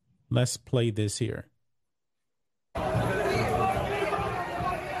let's play this here.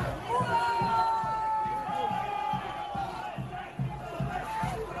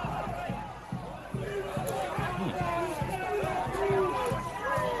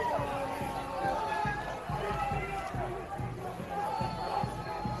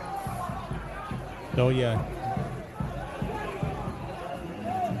 Oh, yeah.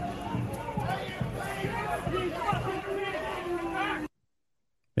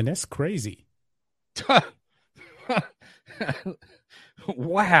 And that's crazy.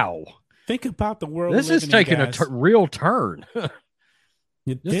 Wow. Think about the world. This is taking a real turn.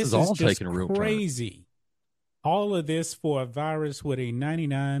 This is all taking a real turn. Crazy. All of this for a virus with a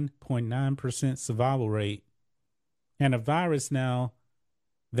 99.9% survival rate, and a virus now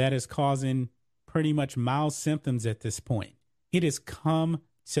that is causing pretty much mild symptoms at this point. It has come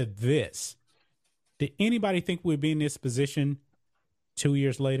to this. Did anybody think we'd be in this position 2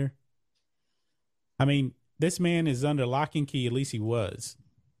 years later? I mean, this man is under lock and key, at least he was,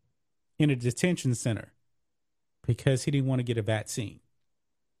 in a detention center because he didn't want to get a vaccine.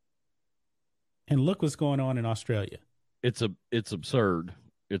 And look what's going on in Australia. It's absurd.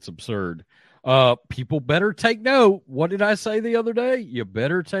 It's absurd. People better take note. What did I say the other day? You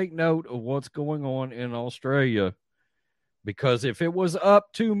better take note of what's going on in Australia, because if it was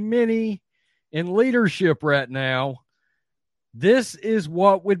up to many in leadership right now, this is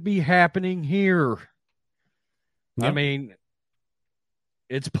what would be happening here. Yep. I mean,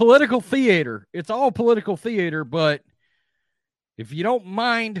 it's political theater. It's all political theater, but if you don't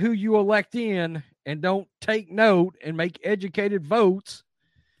mind who you elect in and don't take note and make educated votes,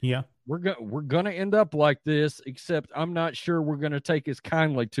 yeah, we're going to end up like this, except I'm not sure we're going to take as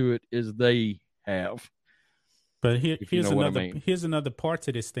kindly to it as they have. But here's another part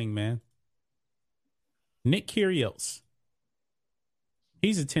to this thing, man. Nick Kyrgios.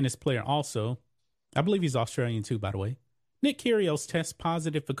 He's a tennis player also. I believe he's Australian too, by the way. Nick Kyrgios tests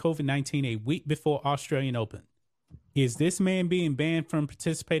positive for COVID-19 a week before Australian Open. Is this man being banned from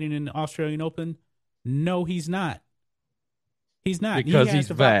participating in the Australian Open? No, he's not. He's not. Because he's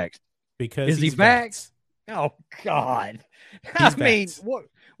vaxxed. Because he's vaxxed? Oh, God. I mean,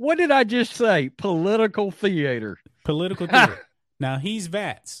 what did I just say? Political theater. Political theater. Now, he's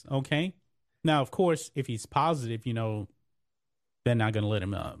vaxxed, okay? Now, of course, if he's positive, they're not going to let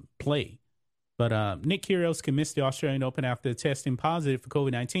him play. But Nick Kyrgios can miss the Australian Open after testing positive for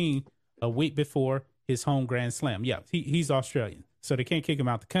COVID-19 a week before his home Grand Slam. Yeah, he's Australian, so they can't kick him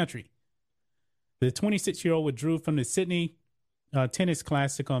out the country. The 26-year-old withdrew from the Sydney Tennis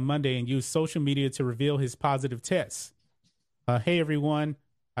Classic on Monday and used social media to reveal his positive tests. Hey, everyone.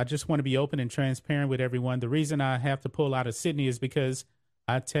 I just want to be open and transparent with everyone. The reason I have to pull out of Sydney is because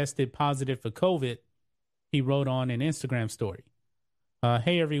I tested positive for COVID, he wrote on an Instagram story.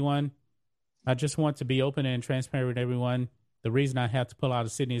 Hey, everyone. I just want to be open and transparent with everyone. The reason I have to pull out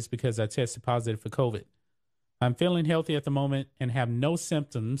of Sydney is because I tested positive for COVID. I'm feeling healthy at the moment and have no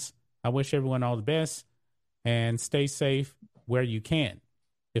symptoms. I wish everyone all the best and stay safe where you can.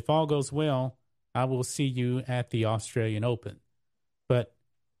 If all goes well, I will see you at the Australian Open. But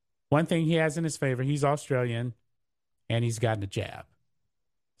one thing he has in his favor, he's Australian and he's gotten a jab.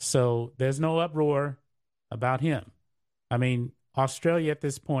 So there's no uproar about him. I mean, Australia at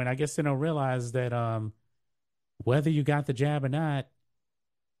this point, I guess they don't realize that whether you got the jab or not,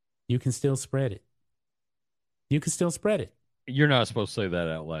 you can still spread it. You can still spread it. You're not supposed to say that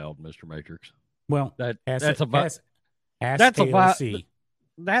out loud, Mr. Matrix. Well, that's a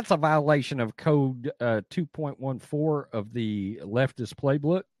violation of code 2.14 of the leftist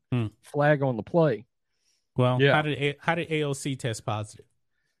playbook. Flag on the play. Well, yeah. How did AOC test positive?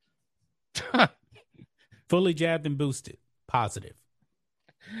 Fully jabbed and boosted. Positive.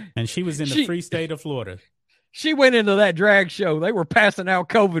 And she was in the free state of Florida. She went into that drag show. They were passing out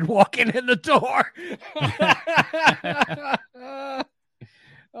COVID walking in the door.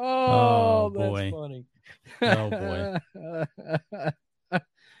 Oh, boy. That's funny. Oh, boy.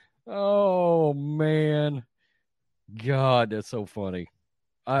 Oh, man. God, that's so funny.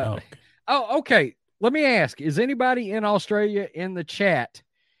 Okay. Let me ask, is anybody in Australia in the chat?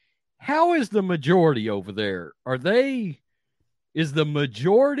 How is the majority over there? Is the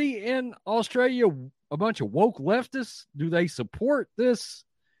majority in Australia a bunch of woke leftists? Do they support this?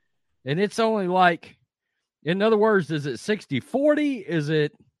 And it's only like, in other words, is it 60-40? Is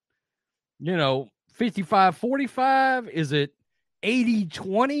it, 55-45? Is it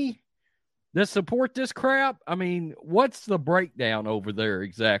 80-20 that support this crap? I mean, what's the breakdown over there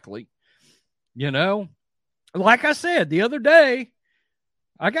exactly? Like I said the other day,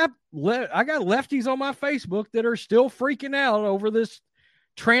 I got lefties on my Facebook that are still freaking out over this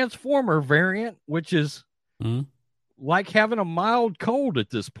Transformer variant, which is like having a mild cold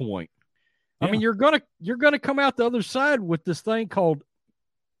at this point. Yeah. I mean, you're gonna come out the other side with this thing called,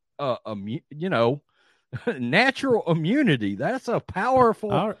 natural immunity. That's a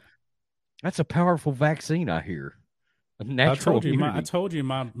powerful vaccine. I hear. A natural immunity. I told you,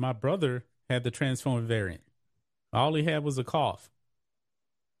 my brother had the Transformer variant. All he had was a cough.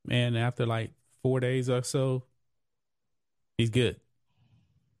 And after like 4 days or so, he's good.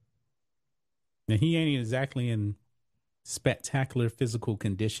 And he ain't exactly in spectacular physical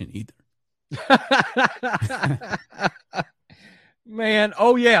condition either. Man,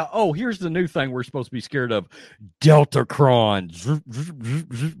 oh yeah. Oh, here's the new thing we're supposed to be scared of. Deltacron.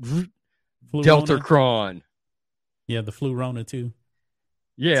 Deltacron. Yeah, the Flurona too.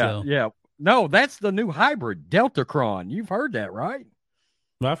 Yeah, yeah. No, that's the new hybrid, Deltacron. You've heard that, right?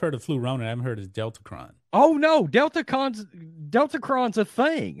 Well, I've heard of Flurona. I haven't heard of Deltacron. Oh no, Deltacron's a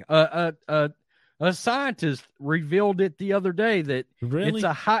thing. A scientist revealed it the other day that Really?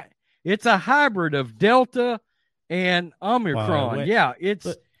 it's a hybrid of Delta and Omicron. Wow, yeah,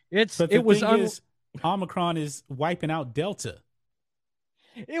 But the thing is, Omicron is wiping out Delta.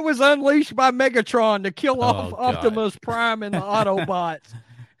 it was unleashed by Megatron to kill off God. Optimus Prime and the Autobots.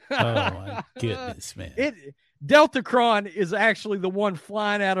 Oh my goodness, man! Deltacron is actually the one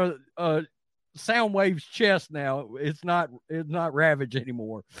flying out of Soundwave's chest now. It's not Ravage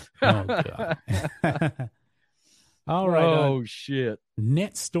anymore. Oh god! All right. Oh shit!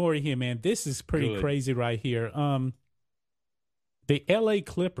 Next story here, man. This is pretty crazy right here. The L.A.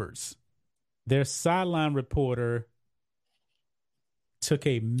 Clippers, their sideline reporter took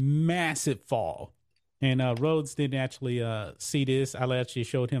a massive fall. And Rhodes didn't actually see this. I actually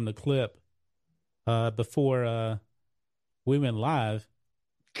showed him the clip before we went live.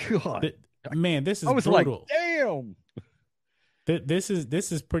 God, man, this is I was brutal. Like, damn. This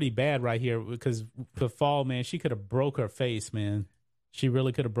is pretty bad right here because the fall, man, she could have broke her face, man. She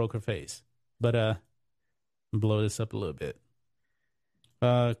really could have broke her face. But blow this up a little bit.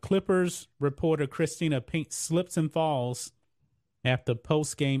 Clippers reporter Christina Pink slips and falls after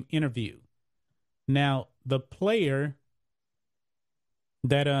post-game interview. Now, the player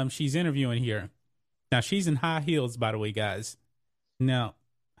that she's interviewing here, now she's in high heels, by the way, guys. Now,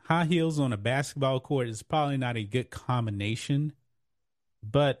 high heels on a basketball court is probably not a good combination,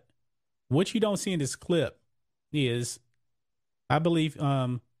 but what you don't see in this clip is, I believe,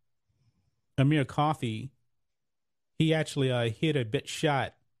 Amir Coffey, he actually hit a bit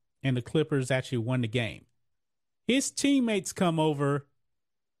shot, and the Clippers actually won the game. His teammates come over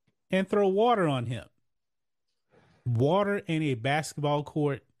and throw water on him. Water and a basketball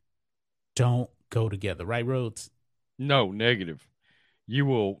court don't go together, right, Rhodes? No, negative.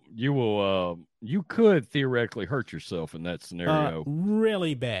 You could theoretically hurt yourself in that scenario.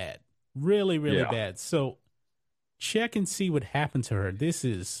 Really bad. Really Yeah. bad. So check and see what happened to her. This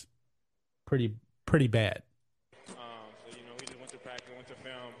is pretty bad. So, we just went to practice, went to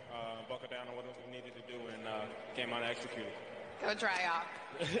film, buckled down on what we needed to do, and came out and executed. Go dry off.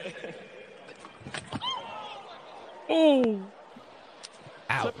 Oh,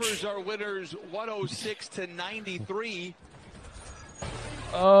 Ouch. Clippers are winners 106-93.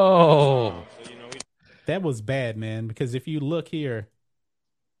 oh. So, That was bad, man, because if you look here,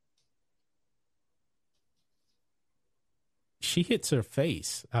 she hits her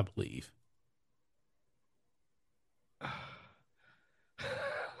face, I believe.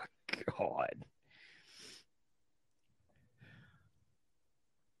 God.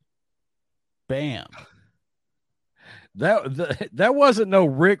 Bam. That wasn't no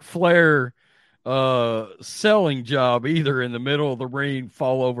Ric Flair selling job either in the middle of the ring,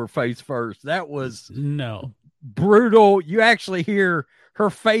 fall over face first. That was No. brutal. You actually hear her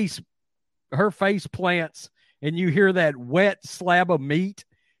face plants, and you hear that wet slab of meat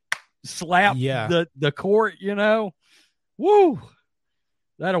slap the court, Woo!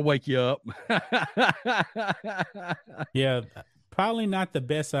 That'll wake you up. Yeah, probably not the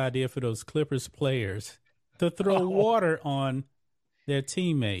best idea for those Clippers players to throw water on their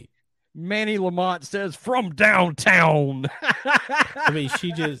teammate. Manny Lamont says from downtown. I mean,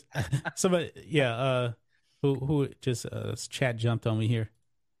 she just somebody, who just chat jumped on me here.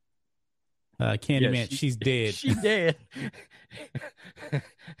 Candyman, she's dead. She's dead.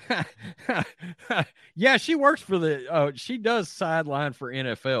 Yeah, she works for she does sideline for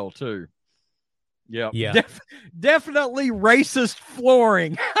NFL too. Yep. Yeah. Definitely racist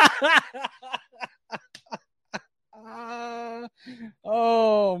flooring.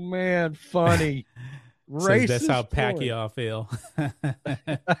 Oh man, funny. So that's how flooring. Pacquiao feel.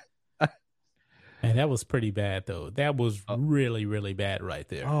 Man, that was pretty bad though. That was really, really bad right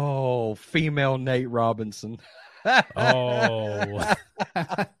there. Oh, female Nate Robinson. Oh.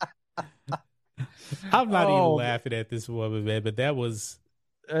 I'm not even laughing at this woman, man, but that was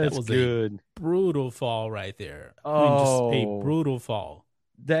good. a brutal fall right there. I mean, just a brutal fall.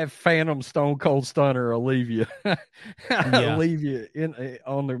 that Phantom Stone Cold Stunner will leave you, Yeah. leave you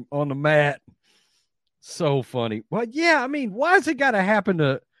on the mat. So funny. Well, yeah, I mean, why has it got to happen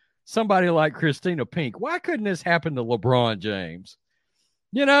to somebody like Christina Pink? Why couldn't this happen to LeBron James?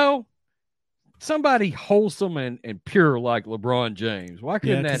 You know, somebody wholesome and pure like LeBron James. Why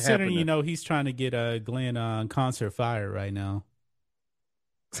couldn't that considering happen? he's trying to get Glenn on concert fire right now.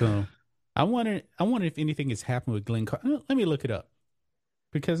 So I wonder if anything has happened with Glenn. Let me look it up,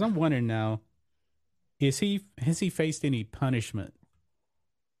 because I'm wondering now, has he faced any punishment?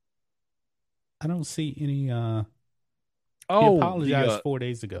 I don't see any. He apologized 4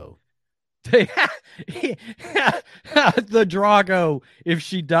 days ago. The Drago, if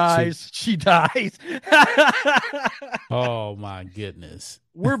she dies, she dies. Oh my goodness.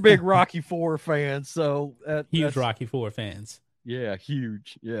 We're big Rocky IV fans, so Huge Rocky IV fans. Yeah,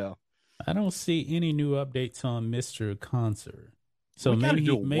 huge. Yeah. I don't see any new updates on Mr. Concert. So we maybe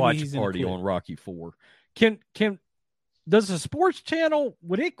do a watch he's party on Rocky IV. Can does the sports channel,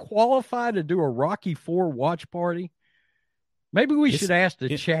 would it qualify to do a Rocky IV watch party? Maybe we should ask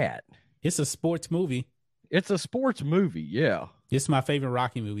the chat. It's a sports movie. It's a sports movie, yeah. It's my favorite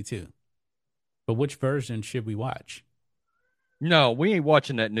Rocky movie too. But which version should we watch? No, we ain't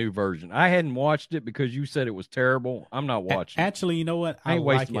watching that new version. I hadn't watched it because you said it was terrible. I'm not watching. Actually, you know what? I ain't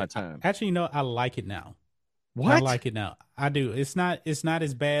wasting my time. Actually, you know, I like it now. What? I like it now. I do. It's not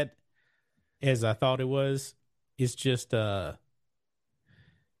as bad as I thought it was. It's just different.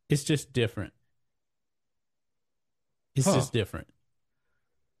 It's just different.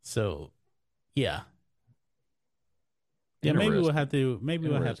 So, yeah. Yeah, maybe we'll have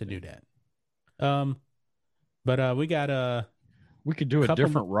to do that. But we got we could do a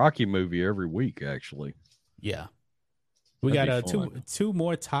different Rocky movie every week, actually. Yeah. We got two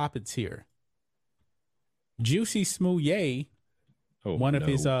more topics here. Juicy Smouye, one of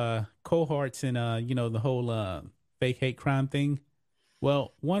his cohorts in the whole fake hate crime thing.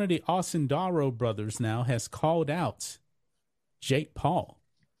 Well, one of the Osendaro brothers now has called out Jake Paul.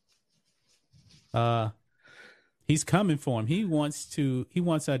 He's coming for him. He wants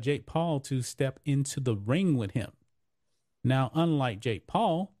Jake Paul to step into the ring with him. Now, unlike Jake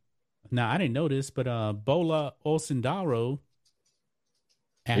Paul, now I didn't know this, but Bola Osendaro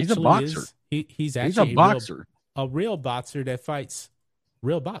actually he's a boxer. He's actually a boxer. A real boxer that fights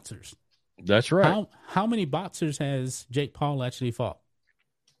real boxers. That's right. How many boxers has Jake Paul actually fought?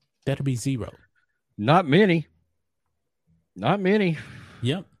 That'll be 0. Not many.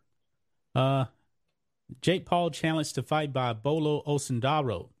 Yep. Jake Paul challenged to fight by Bola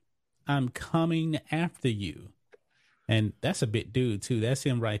Osendaro. I'm coming after you. And that's a big dude, too. That's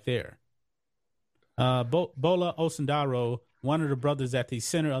him right there. Bola Osendaro, one of the brothers at the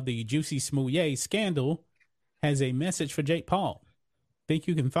center of the Juicy Smouye scandal, has a message for Jake Paul. Think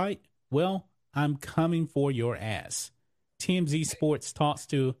you can fight? Well, I'm coming for your ass. TMZ Sports talks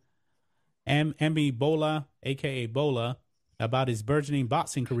to Ambi Bola, a.k.a. Bola, about his burgeoning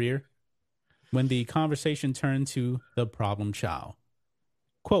boxing career when the conversation turned to the problem child.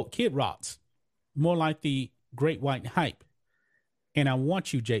 Quote, Kid Rocks, more like the Great White Hype. And I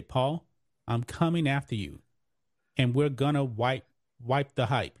want you, Jake Paul. I'm coming after you. And we're gonna wipe the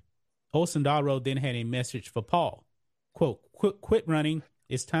hype. Osendaro then had a message for Paul. Quote, quit running.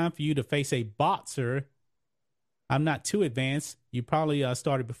 It's time for you to face a boxer. I'm not too advanced. You probably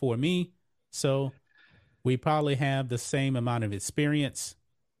started before me. So we probably have the same amount of experience.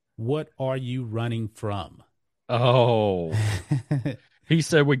 What are you running from? Oh. He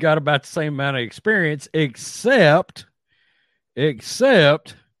said we got about the same amount of experience, except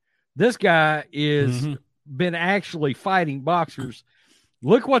this guy is been actually fighting boxers.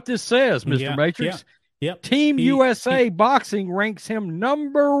 Look what this says, Mr. Matrix. Yep. Team USA Boxing ranks him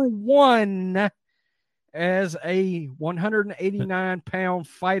number 1 as a 189-pound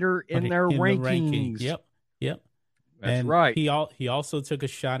fighter in their rankings. Yep. That's right. He also took a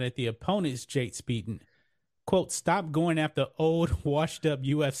shot at the opponent's Jake Speeden. Quote, stop going after old, washed-up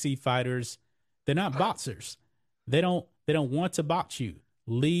UFC fighters. They're not boxers. They don't want to box you.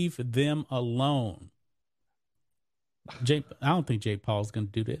 Leave them alone. I don't think Jake Paul's going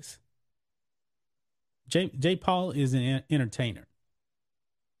to do this. Jake Paul is an entertainer.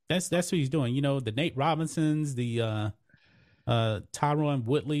 That's what he's doing. You know, the Nate Robinsons, the Tyron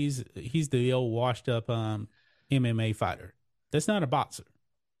Woodleys. He's the old washed-up MMA fighter. That's not a boxer.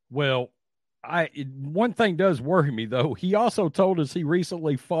 Well, one thing does worry me, though. He also told us he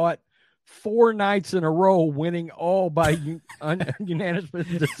recently fought 4 nights in a row, winning all by unanimous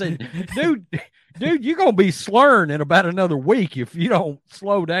decision. Dude, you're going to be slurring in about another week if you don't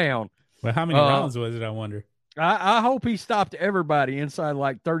slow down. Well, how many rounds was it, I wonder? I hope he stopped everybody inside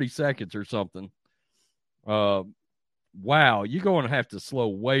like 30 seconds or something. Wow, you're going to have to slow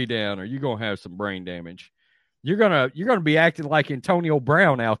way down, or you're going to have some brain damage. You're gonna be acting like Antonio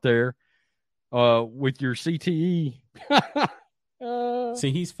Brown out there, with your CTE.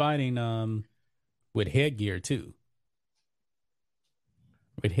 See, he's fighting with headgear too.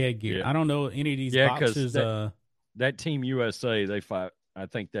 With headgear, Yeah. I don't know any of these boxers. That Team USA, they fight. I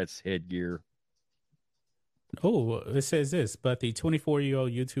think that's headgear. Oh, it says this, but the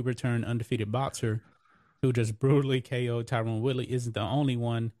 24-year-old YouTuber turned undefeated boxer who just brutally KO'd Tyron Woodley isn't the only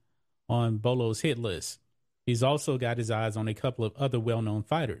one on Bolo's hit list. He's also got his eyes on a couple of other well-known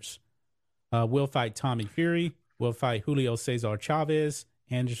fighters. Will fight Tommy Fury. Will fight Julio Cesar Chavez,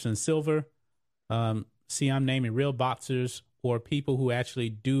 Anderson Silva. See, I'm naming real boxers or people who actually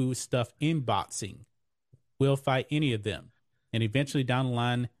do stuff in boxing. We'll fight any of them. And eventually down the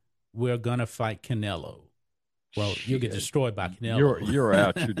line, we're going to fight Canelo. Well, you'll get destroyed by Canelo. You're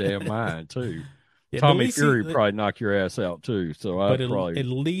out your damn mind, too. Yeah, Tommy Fury probably knock your ass out, too. So at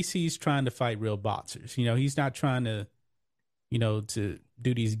least he's trying to fight real boxers. You know, he's not trying to, to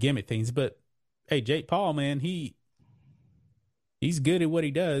do these gimmick things. But, hey, Jake Paul, man, he's good at what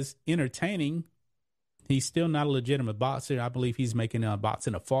he does, entertaining. He's still not a legitimate boxer. I believe he's making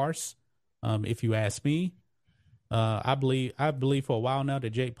boxing a farce, if you ask me. I believe for a while now that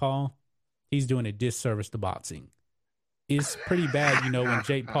Jake Paul, he's doing a disservice to boxing. It's pretty bad, when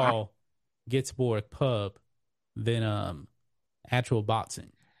Jake Paul gets more pub than actual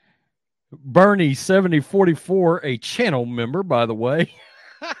boxing. Bernie 7044, a channel member, by the way.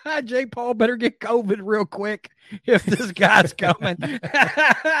 Jake Paul better get COVID real quick if this guy's coming.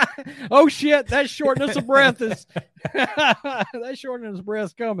 Oh shit, that shortness of breath is that shortness of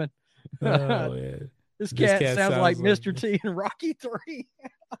breath coming. Oh, yeah. This cat sounds like Mr. T in Rocky 3.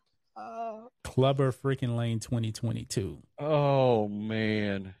 Clubber freaking Lane 2022. Oh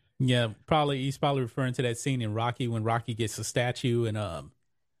man. Yeah, he's probably referring to that scene in Rocky when Rocky gets a statue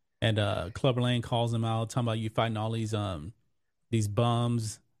and Clubber Lane calls him out, talking about you fighting all these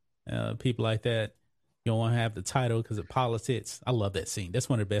bums, people like that. You don't want to have the title because of politics. I love that scene. That's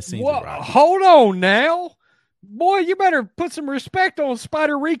one of the best scenes in Rocky. Hold on now. Boy, you better put some respect on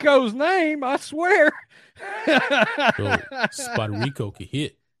Spider Rico's name, I swear. Spider Rico can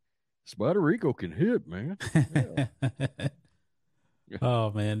hit. Spider Rico can hit, man. Yeah.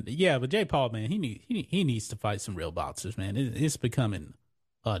 Oh, man. Yeah, but Jake Paul, man, he needs to fight some real boxers, man. It's becoming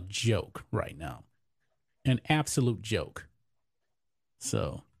a joke right now. An absolute joke.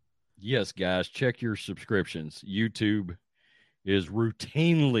 So, yes, guys, check your subscriptions. YouTube is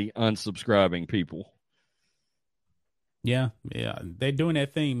routinely unsubscribing people. Yeah, they're doing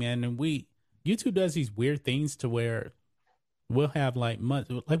that thing, man. And YouTube does these weird things to where we'll have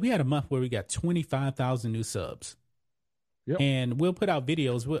we had a month where we got 25,000 new subs. Yep. And we'll put out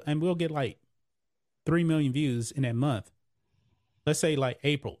videos and we'll get like 3 million views in that month. Let's say like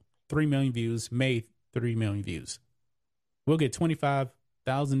April, 3 million views, May, 3 million views. We'll get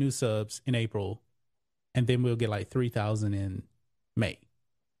 25,000 new subs in April, and then we'll get like 3,000 in May.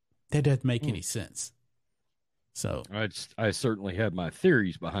 That doesn't make any sense. So I certainly have my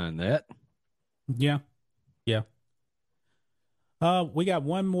theories behind that. Yeah. We got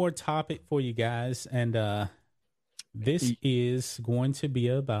one more topic for you guys, and this is going to be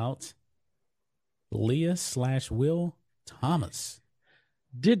about Leah/Will Thomas.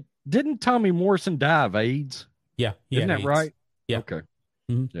 Didn't Tommy Morrison die of AIDS? Yeah, isn't that AIDS. right? Yeah. Okay.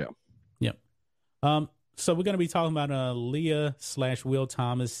 Mm-hmm. Yeah. Yep. So we're going to be talking about Leah/Will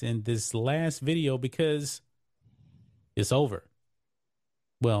Thomas in this last video because it's over.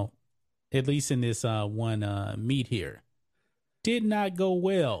 Well, at least in this one meet here. Did not go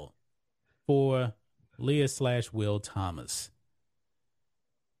well for Leah/Will Thomas.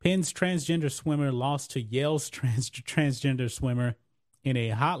 Penn's transgender swimmer lost to Yale's transgender swimmer in a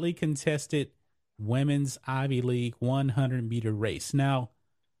hotly contested women's Ivy League 100-meter race. Now,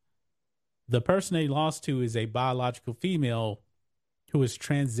 the person they lost to is a biological female who is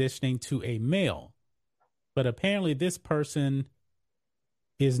transitioning to a male. But apparently this person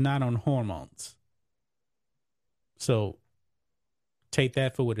is not on hormones. So take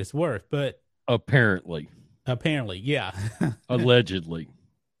that for what it's worth. But apparently, yeah. Allegedly.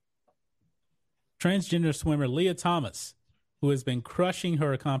 Transgender swimmer Leah Thomas, who has been crushing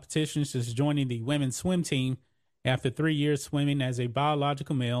her competition since joining the women's swim team after 3 years swimming as a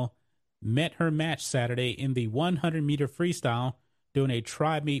biological male, met her match Saturday in the 100-meter freestyle during a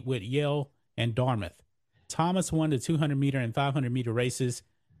tri-meet with Yale and Dartmouth. Thomas won the 200-meter and 500-meter races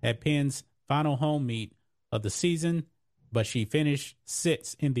at Penn's final home meet of the season, but she finished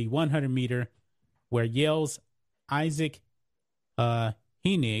sixth in the 100-meter where Yale's Isaac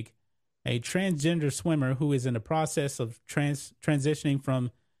Henig, a transgender swimmer who is in the process of transitioning from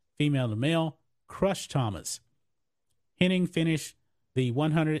female to male, crushed Thomas. Henning finished the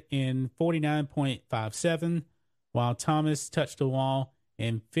 149.57, while Thomas touched the wall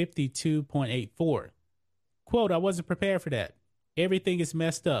in 52.84. Quote, I wasn't prepared for that. Everything is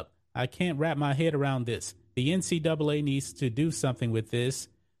messed up. I can't wrap my head around this. The NCAA needs to do something with this.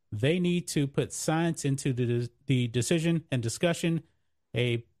 They need to put science into the decision and discussion,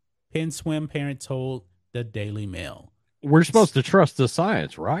 a Penn Swim parent told the Daily Mail. We're supposed to trust the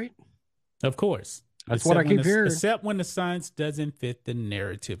science, right? Of course. That's what I keep hearing. Except when the science doesn't fit the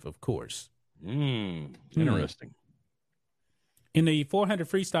narrative, of course. Interesting. In the 400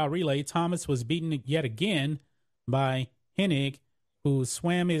 freestyle relay, Thomas was beaten yet again by Hennig, who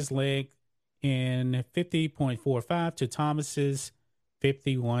swam his leg in 50.45 to Thomas's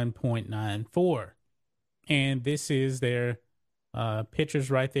 51.94. And this is their pictures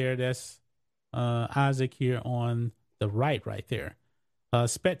right there. That's Isaac here on the right there.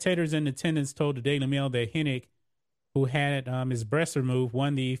 Spectators in attendance told the Daily Mail that Hennig, who had his breast removed,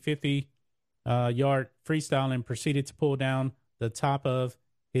 won the 50-yard freestyle and proceeded to pull down the top of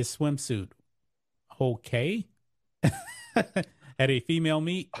his swimsuit. Okay. At a female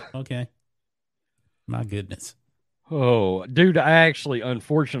meet? Okay. My goodness. Oh, dude, I actually,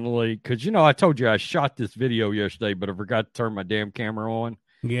 unfortunately, because, I told you I shot this video yesterday, but I forgot to turn my damn camera on.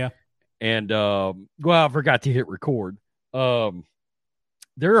 Yeah. And, I forgot to hit record.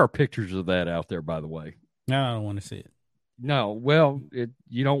 There are pictures of that out there, by the way. No, I don't want to see it. No, well,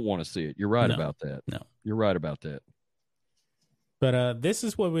 you don't want to see it. You're right about that. No. You're right about that. But this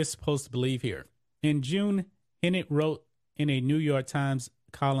is what we're supposed to believe here. In June, Hennig wrote in a New York Times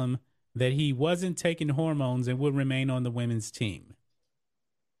column that he wasn't taking hormones and would remain on the women's team.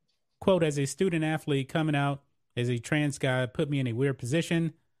 Quote, as a student athlete coming out as a trans guy put me in a weird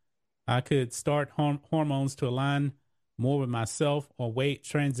position. I could start hormones to align more with myself or wait,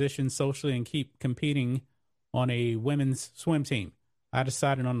 transition socially, and keep competing on a women's swim team. I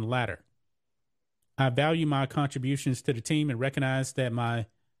decided on the latter. I value my contributions to the team and recognize that my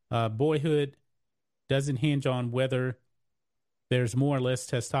boyhood doesn't hinge on whether there's more or less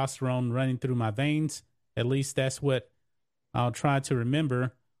testosterone running through my veins. At least that's what I'll try to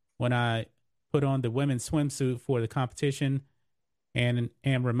remember when I put on the women's swimsuit for the competition and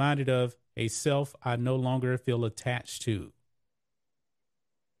am reminded of a self I no longer feel attached to.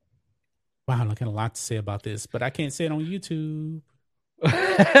 Wow, I got a lot to say about this, but I can't say it on YouTube.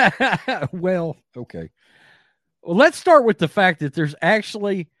 Well, okay. Well, let's start with the fact that there's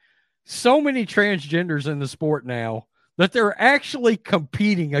actually so many transgenders in the sport now that they're actually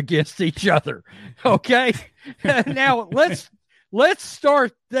competing against each other. Okay. Now let's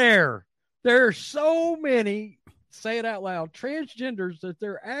start there. There are so many, say it out loud, transgenders that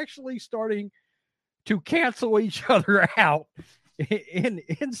they're actually starting to cancel each other out in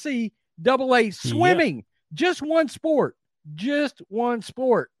NCAA swimming. Yep. Just one sport.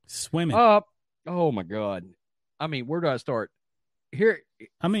 Swimming. Oh my God. I mean, where do I start? Here.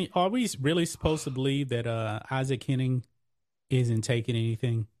 I mean, are we really supposed to believe that Isaac Henning isn't taking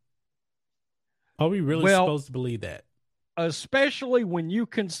anything? Are we really supposed to believe that? Especially when you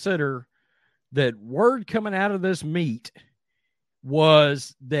consider that word coming out of this meet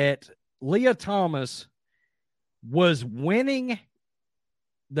was that Leah Thomas was winning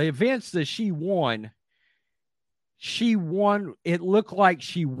the events that she won. She won. It looked like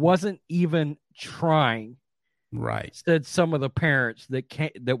she wasn't even trying. Right. Said some of the parents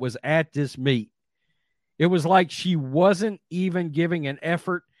that was at this meet. It was like she wasn't even giving an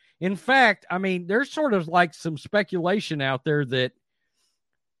effort. In fact, I mean, there's sort of like some speculation out there that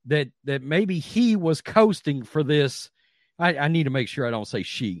maybe he was coasting for this. I need to make sure I don't say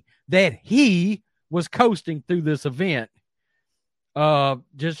she. That he was coasting through this event,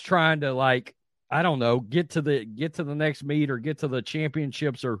 just trying to, like, I don't know, get to the next meet or get to the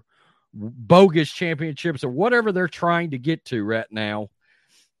championships or bogus championships or whatever they're trying to get to right now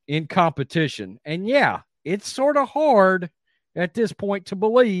in competition. And yeah, it's sort of hard at this point to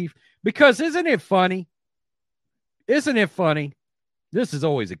believe, because isn't it funny? Isn't it funny? This is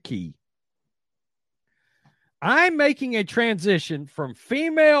always a key. I'm making a transition from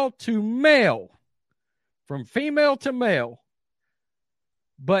female to male,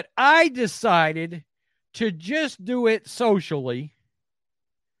 but I decided to just do it socially,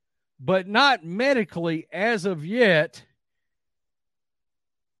 but not medically as of yet,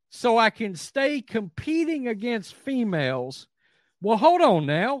 so I can stay competing against females. Well, hold on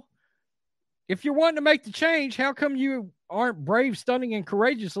now. If you're wanting to make the change, how come you aren't brave, stunning, and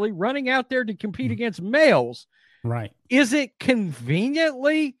courageously running out there to compete against males. Right. Is it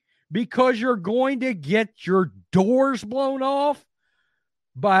conveniently because you're going to get your doors blown off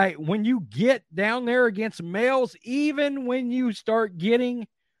by when you get down there against males, even when you start getting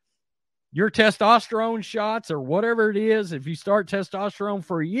your testosterone shots or whatever it is, if you start testosterone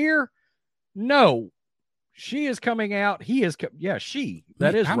for a year? No. She is coming out. He is. She.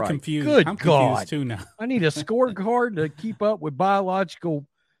 That is I'm right. confused. Good I'm God. confused too now. I need a scorecard to keep up with biological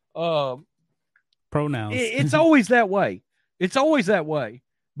Pronouns. It's always that way. It's always that way.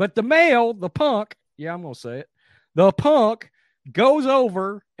 But the male, the punk, I'm going to say it, the punk goes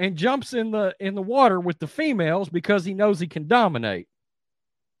over and jumps in the water with the females because he knows he can dominate.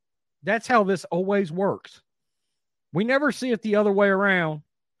 That's how this always works. We never see it the other way around,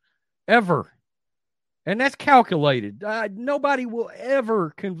 ever. And that's calculated. Nobody will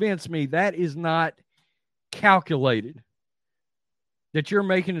ever convince me that is not calculated, that you're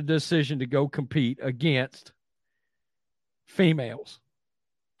making a decision to go compete against females.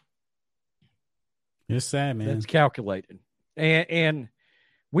 It's sad, man. That's calculated. And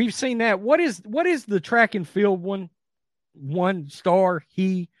we've seen that. What is the track and field one star?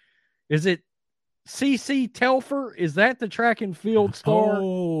 Is it CC Telfer? Is that the track and field star?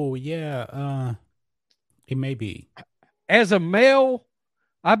 Oh, yeah. It may be. As a male,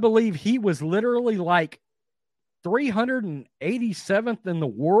 I believe he was literally like 387th in the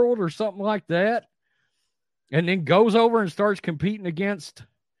world or something like that. And then goes over and starts competing against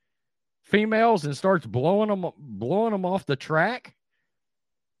females and starts blowing them off the track.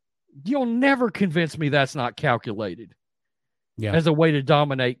 You'll never convince me that's not calculated as a way to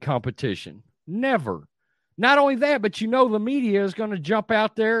dominate competition. Never. Not only that, but the media is going to jump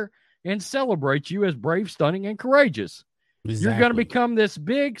out there and celebrate you as brave, stunning, and courageous. Exactly. You're going to become this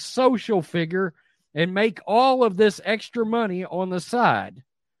big social figure and make all of this extra money on the side.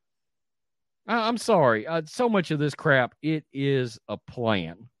 I'm sorry. So much of this crap, it is a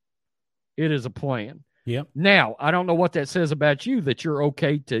plan. It is a plan. Yep. Now, I don't know what that says about you, that you're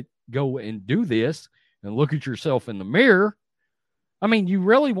okay to go and do this and look at yourself in the mirror. I mean, you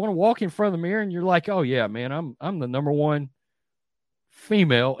really want to walk in front of the mirror and you're like, oh, yeah, man, I'm the number one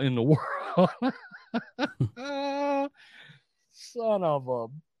female in the world. Son of a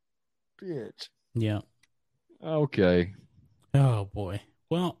bitch. Yeah. Okay. Oh, boy.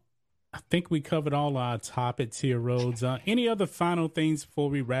 Well, I think we covered all our topics here, Rhodes. Any other final things before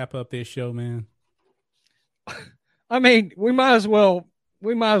we wrap up this show, man? I mean, we might as well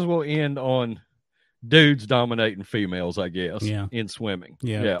end on dudes dominating females, I guess. Yeah. In swimming.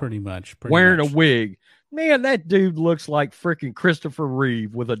 Yeah. Pretty much. Wearing a wig. Man, that dude looks like freaking Christopher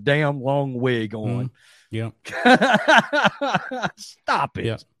Reeve with a damn long wig on. Yep. Stop it.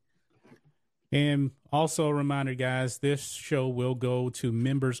 Yep. And also a reminder, guys, this show will go to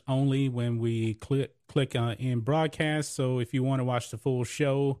members only when we click in broadcast. So if you want to watch the full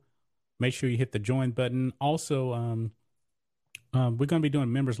show, make sure you hit the join button. Also, we're going to be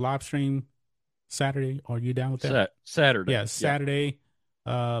doing members live stream Saturday. Are you down with that? Saturday. Yeah, Saturday.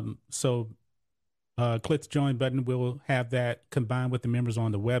 So click the join button. We'll have that combined with the members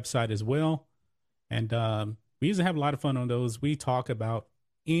on the website as well. And we usually have a lot of fun on those. We talk about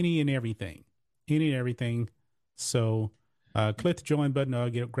any and everything. So click the join button or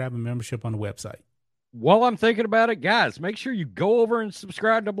grab a membership on the website. While I'm thinking about it, guys, make sure you go over and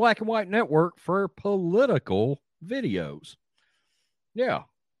subscribe to Black and White Network for political videos. Yeah.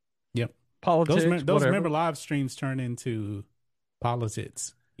 Yep. Politics, those member live streams turn into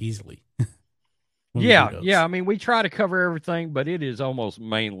politics easily. Yeah. I mean, we try to cover everything, but it is almost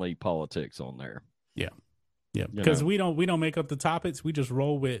mainly politics on there. Yeah. Because we don't make up the topics. We just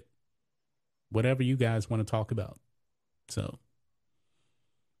roll with whatever you guys want to talk about. So,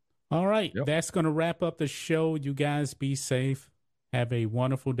 all right. Yep. That's going to wrap up the show. You guys be safe. Have a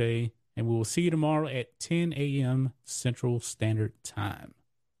wonderful day. And we will see you tomorrow at 10 a.m. Central Standard Time.